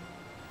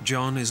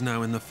 John is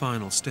now in the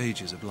final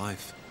stages of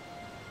life.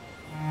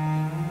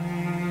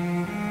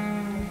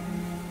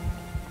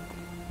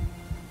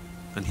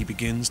 And he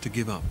begins to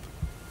give up.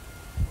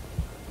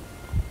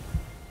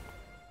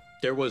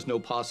 There was no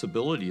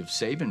possibility of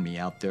saving me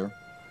out there.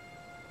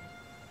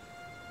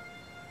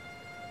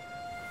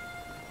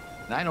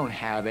 And I don't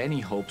have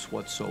any hopes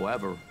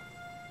whatsoever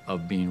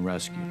of being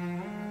rescued.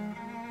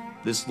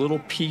 This little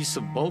piece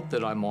of boat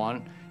that I'm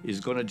on is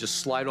going to just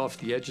slide off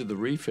the edge of the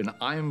reef, and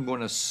I'm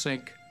going to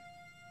sink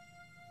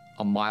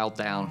a mile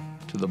down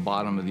to the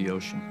bottom of the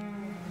ocean.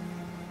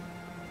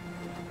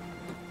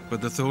 But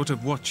the thought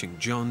of watching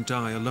John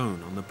die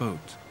alone on the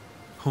boat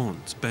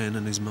haunts Ben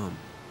and his mum.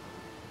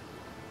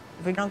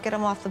 If we don't get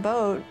him off the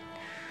boat,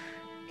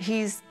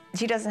 he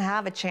doesn't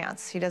have a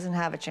chance. He doesn't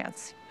have a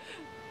chance.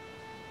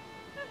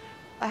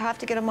 I have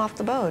to get him off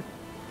the boat.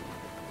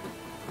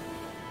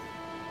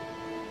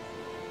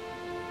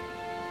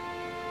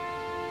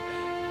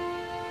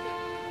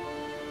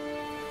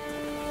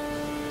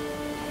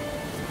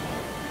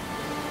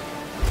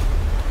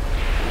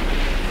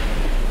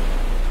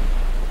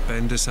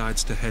 Ben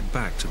decides to head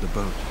back to the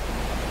boat.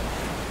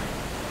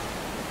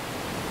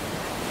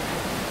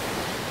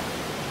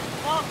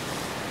 Mom,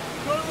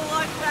 go to the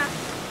life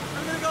raft.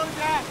 I'm gonna go to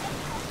Dad.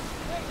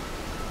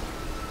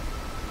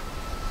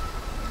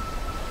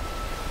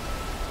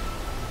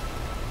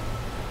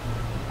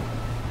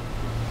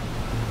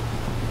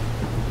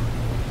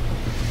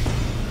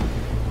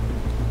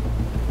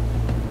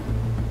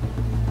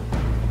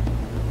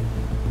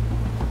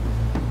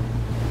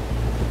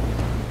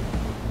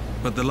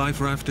 But the life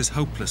raft is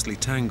hopelessly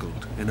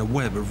tangled in a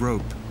web of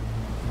rope.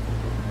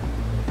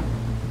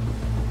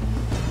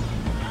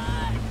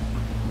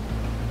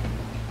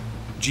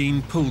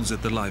 Jean pulls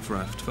at the life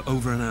raft for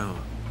over an hour.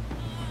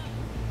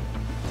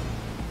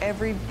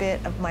 Every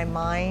bit of my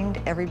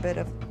mind, every bit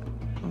of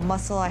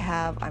muscle I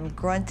have, I'm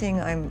grunting,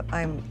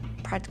 I'm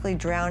practically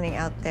drowning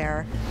out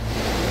there.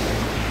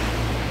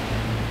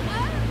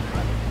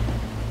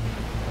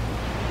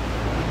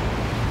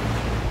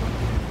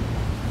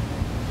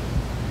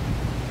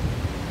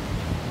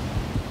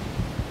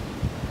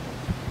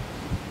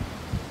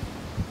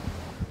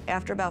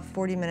 After about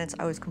 40 minutes,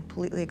 I was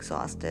completely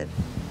exhausted.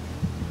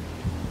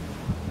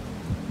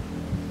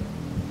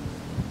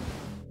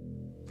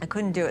 I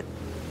couldn't do it.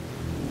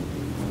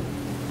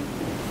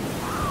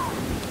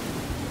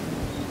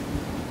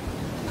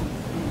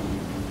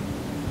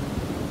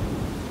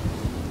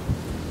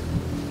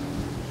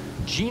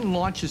 Jean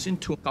launches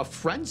into a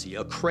frenzy,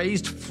 a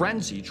crazed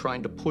frenzy,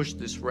 trying to push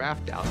this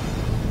raft out.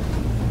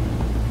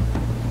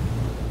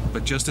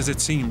 But just as it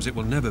seems it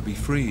will never be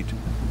freed,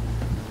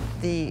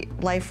 The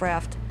life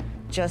raft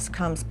just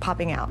comes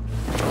popping out.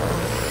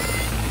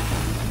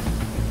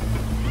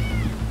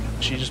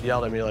 She just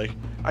yelled at me like,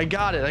 I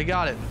got it, I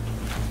got it.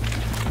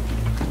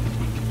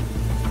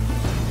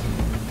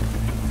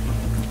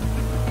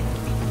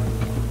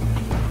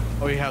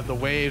 We have the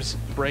waves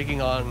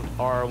breaking on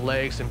our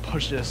legs and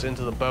pushing us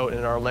into the boat,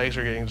 and our legs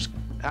are getting just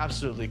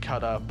absolutely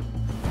cut up.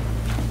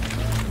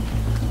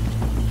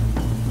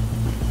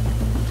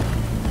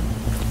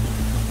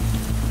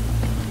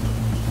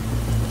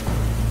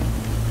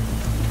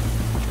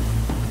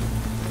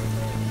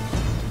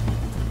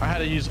 I had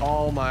to use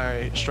all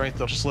my strength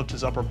to just lift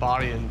his upper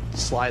body and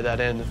slide that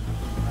in.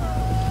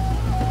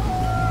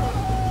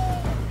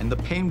 And the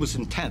pain was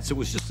intense. It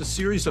was just a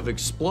series of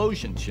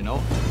explosions, you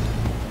know?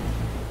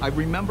 I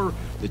remember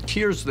the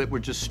tears that were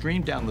just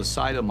streamed down the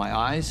side of my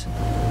eyes.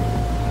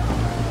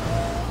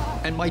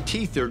 And my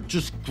teeth, they're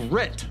just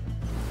grit.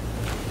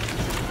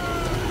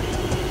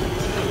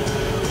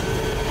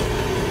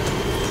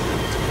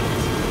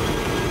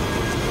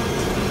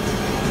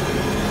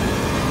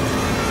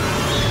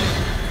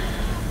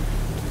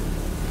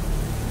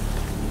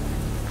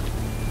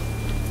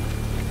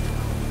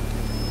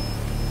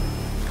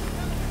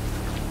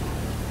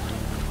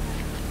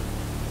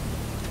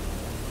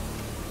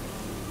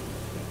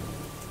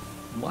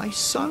 My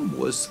son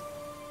was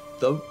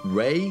the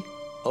ray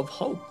of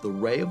hope, the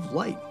ray of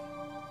light,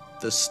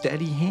 the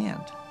steady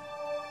hand.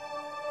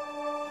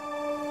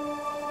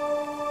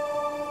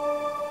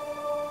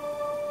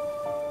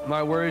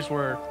 My worries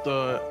were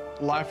the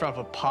life raft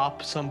would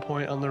pop some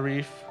point on the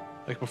reef,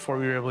 like before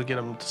we were able to get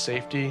them to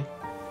safety.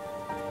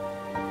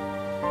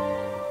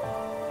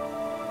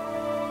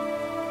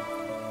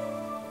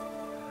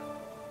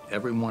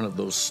 Every one of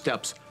those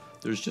steps,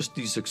 there's just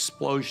these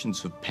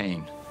explosions of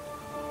pain.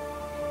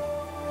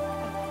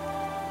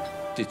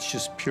 It's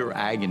just pure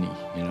agony,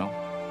 you know?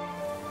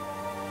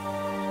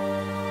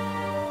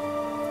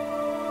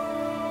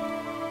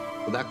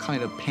 That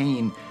kind of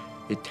pain,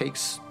 it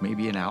takes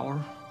maybe an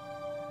hour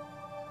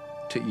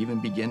to even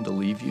begin to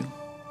leave you.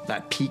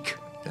 That peak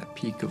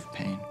of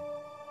pain.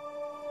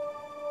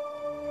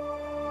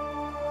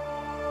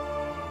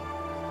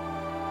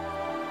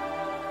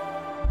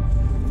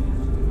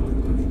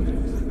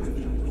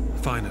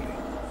 Finally,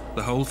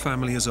 the whole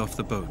family is off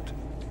the boat.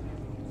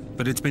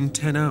 But it's been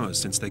 10 hours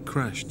since they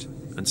crashed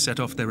and set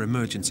off their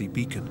emergency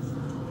beacon.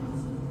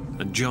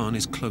 And John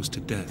is close to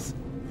death.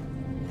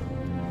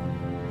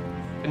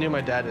 I knew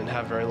my dad didn't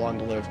have very long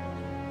to live.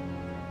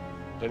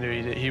 I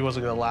knew he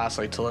wasn't going to last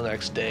like till the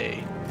next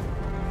day.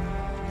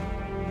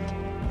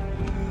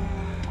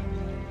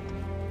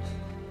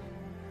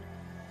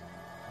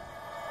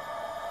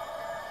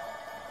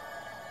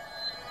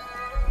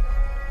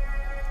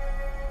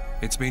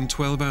 It's been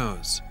 12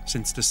 hours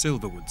since the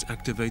Silverwoods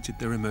activated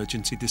their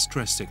emergency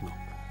distress signal.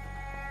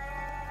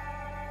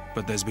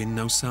 But there's been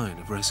no sign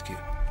of rescue.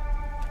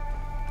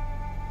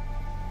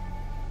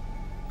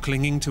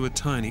 Clinging to a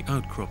tiny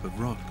outcrop of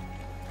rock,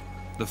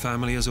 the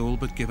family has all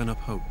but given up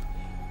hope.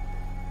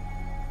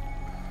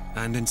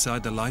 And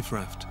inside the life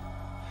raft,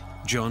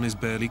 John is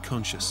barely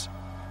conscious,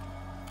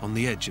 on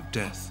the edge of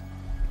death.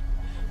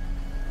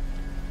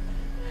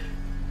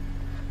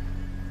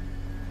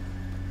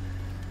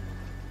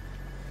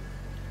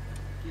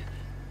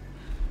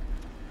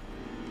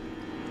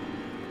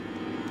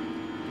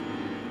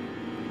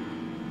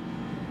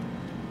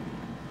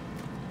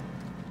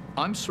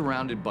 I'm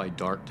surrounded by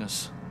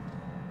darkness.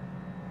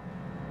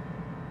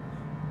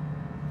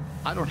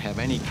 I don't have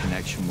any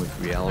connection with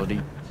reality.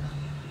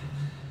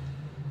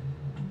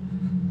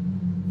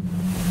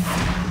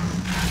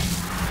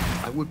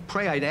 I would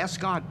pray, I'd ask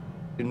God,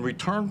 in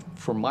return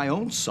for my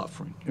own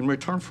suffering, in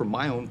return for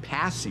my own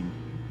passing,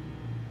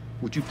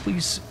 would you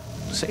please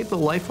save the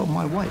life of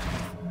my wife?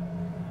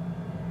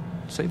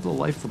 Save the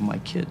life of my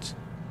kids.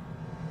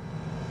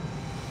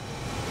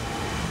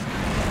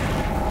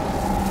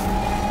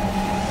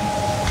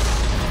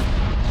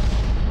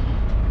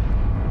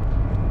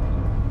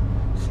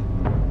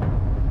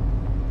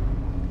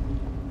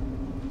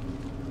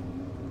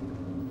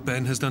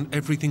 Ben has done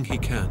everything he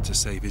can to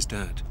save his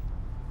dad.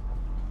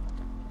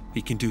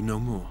 He can do no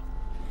more.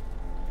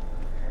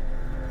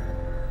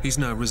 He's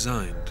now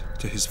resigned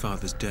to his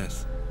father's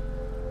death.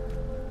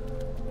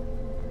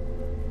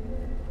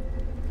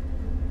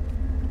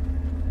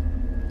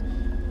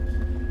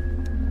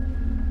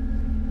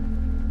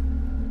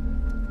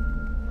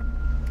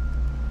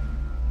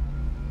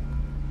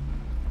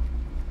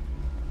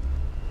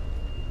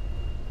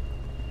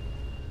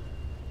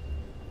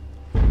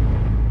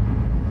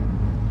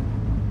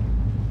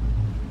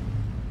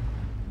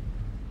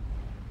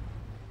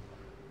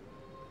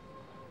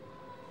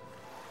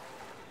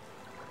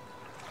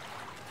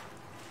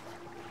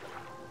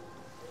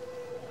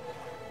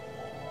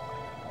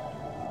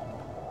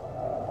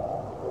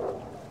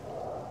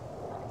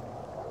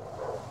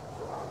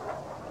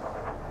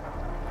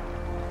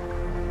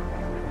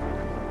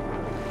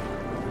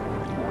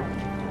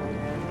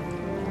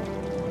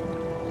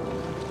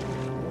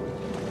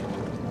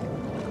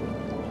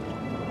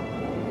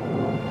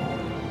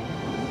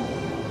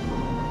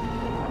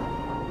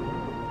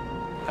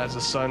 As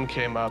the sun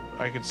came up,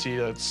 I could see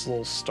this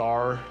little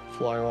star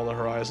flying on the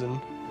horizon.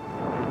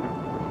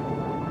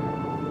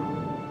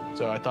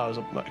 So I thought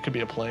it could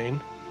be a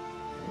plane.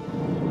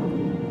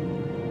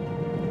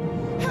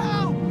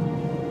 Help!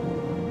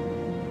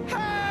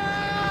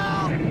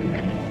 Help!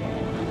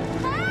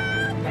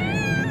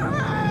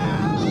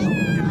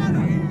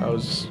 I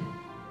was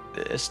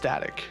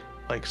ecstatic,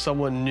 like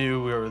someone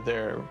knew we were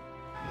there.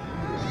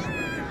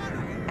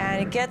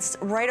 And it gets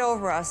right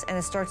over us and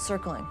it starts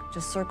circling,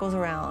 just circles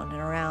around and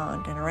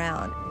around and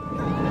around.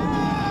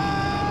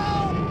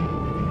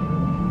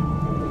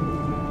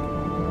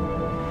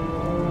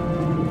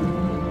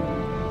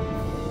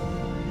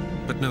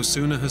 But no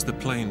sooner has the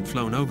plane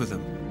flown over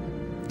them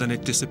than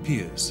it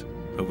disappears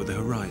over the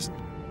horizon.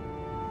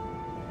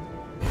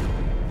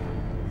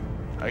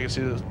 I could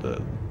see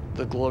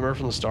the glimmer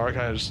from the star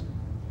kind of just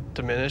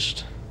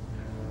diminished.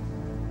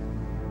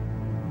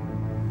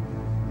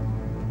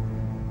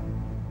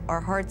 Our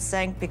hearts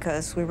sank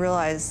because we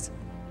realized,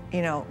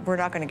 you know, we're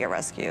not going to get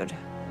rescued.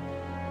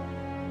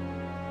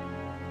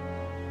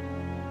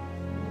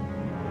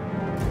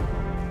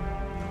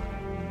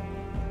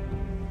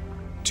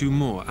 Two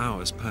more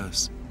hours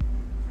pass,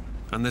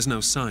 and there's no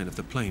sign of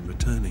the plane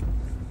returning.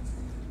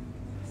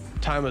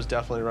 Time was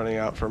definitely running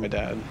out for my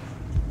dad.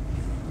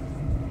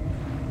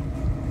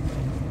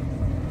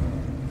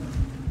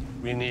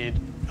 We need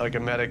like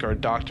a medic or a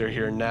doctor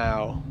here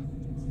now.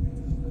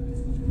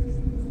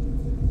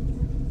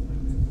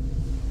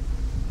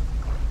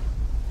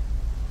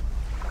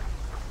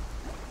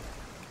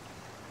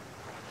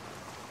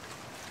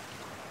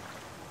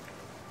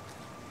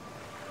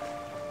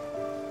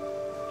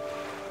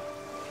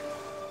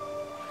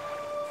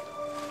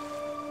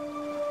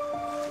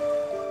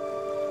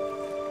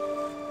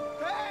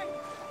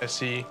 I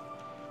see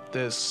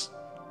this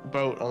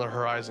boat on the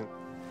horizon.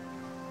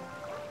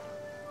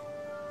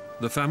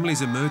 The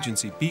family's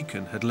emergency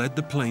beacon had led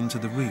the plane to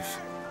the reef.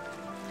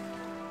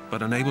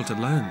 But unable to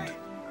land,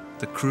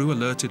 the crew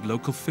alerted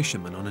local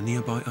fishermen on a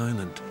nearby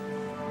island.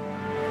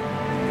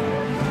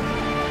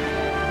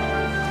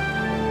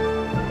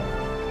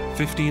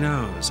 "15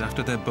 hours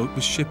after their boat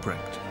was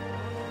shipwrecked,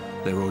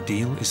 their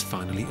ordeal is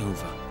finally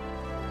over."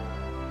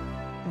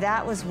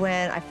 That was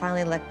when I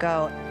finally let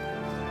go.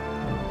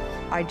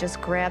 I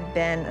just grabbed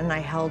Ben and I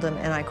held him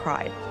and I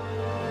cried.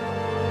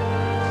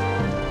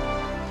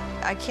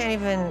 I can't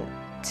even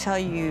tell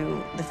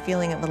you the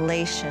feeling of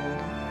elation.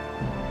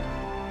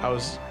 I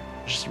was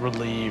just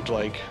relieved,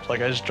 like I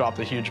just dropped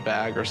a huge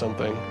bag or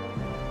something.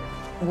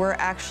 We're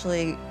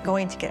actually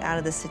going to get out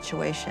of this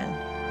situation.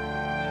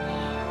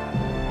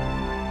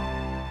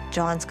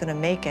 John's gonna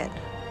make it.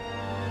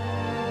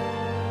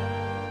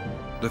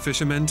 The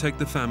fishermen take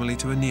the family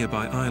to a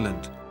nearby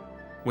island,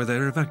 where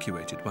they're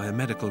evacuated by a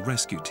medical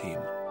rescue team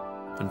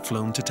and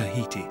flown to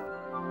Tahiti.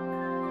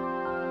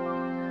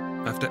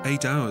 After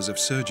 8 hours of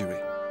surgery,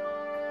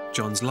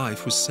 John's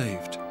life was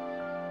saved.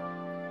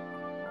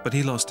 But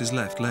he lost his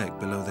left leg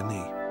below the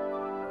knee.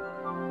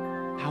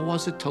 How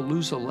was it to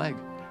lose a leg?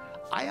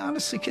 I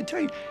honestly can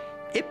tell you,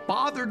 it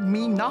bothered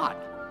me not.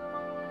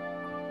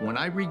 When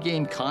I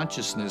regained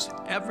consciousness,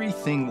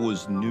 everything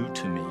was new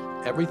to me.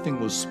 Everything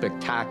was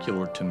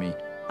spectacular to me.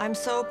 I'm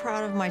so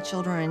proud of my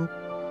children.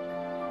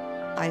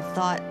 I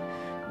thought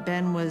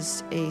Ben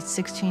was a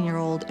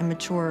 16-year-old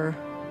immature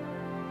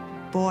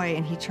boy,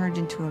 and he turned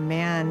into a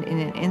man in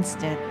an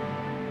instant.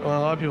 Well,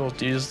 a lot of people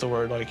use the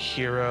word like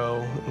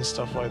hero and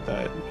stuff like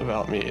that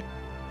about me.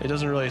 It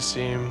doesn't really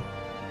seem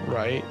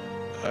right.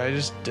 I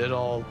just did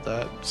all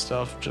that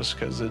stuff just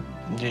because it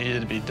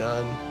needed to be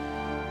done.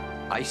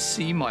 I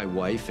see my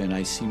wife and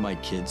I see my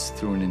kids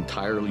through an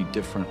entirely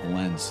different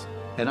lens.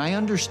 And I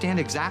understand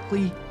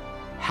exactly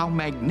how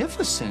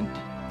magnificent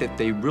that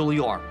they really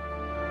are.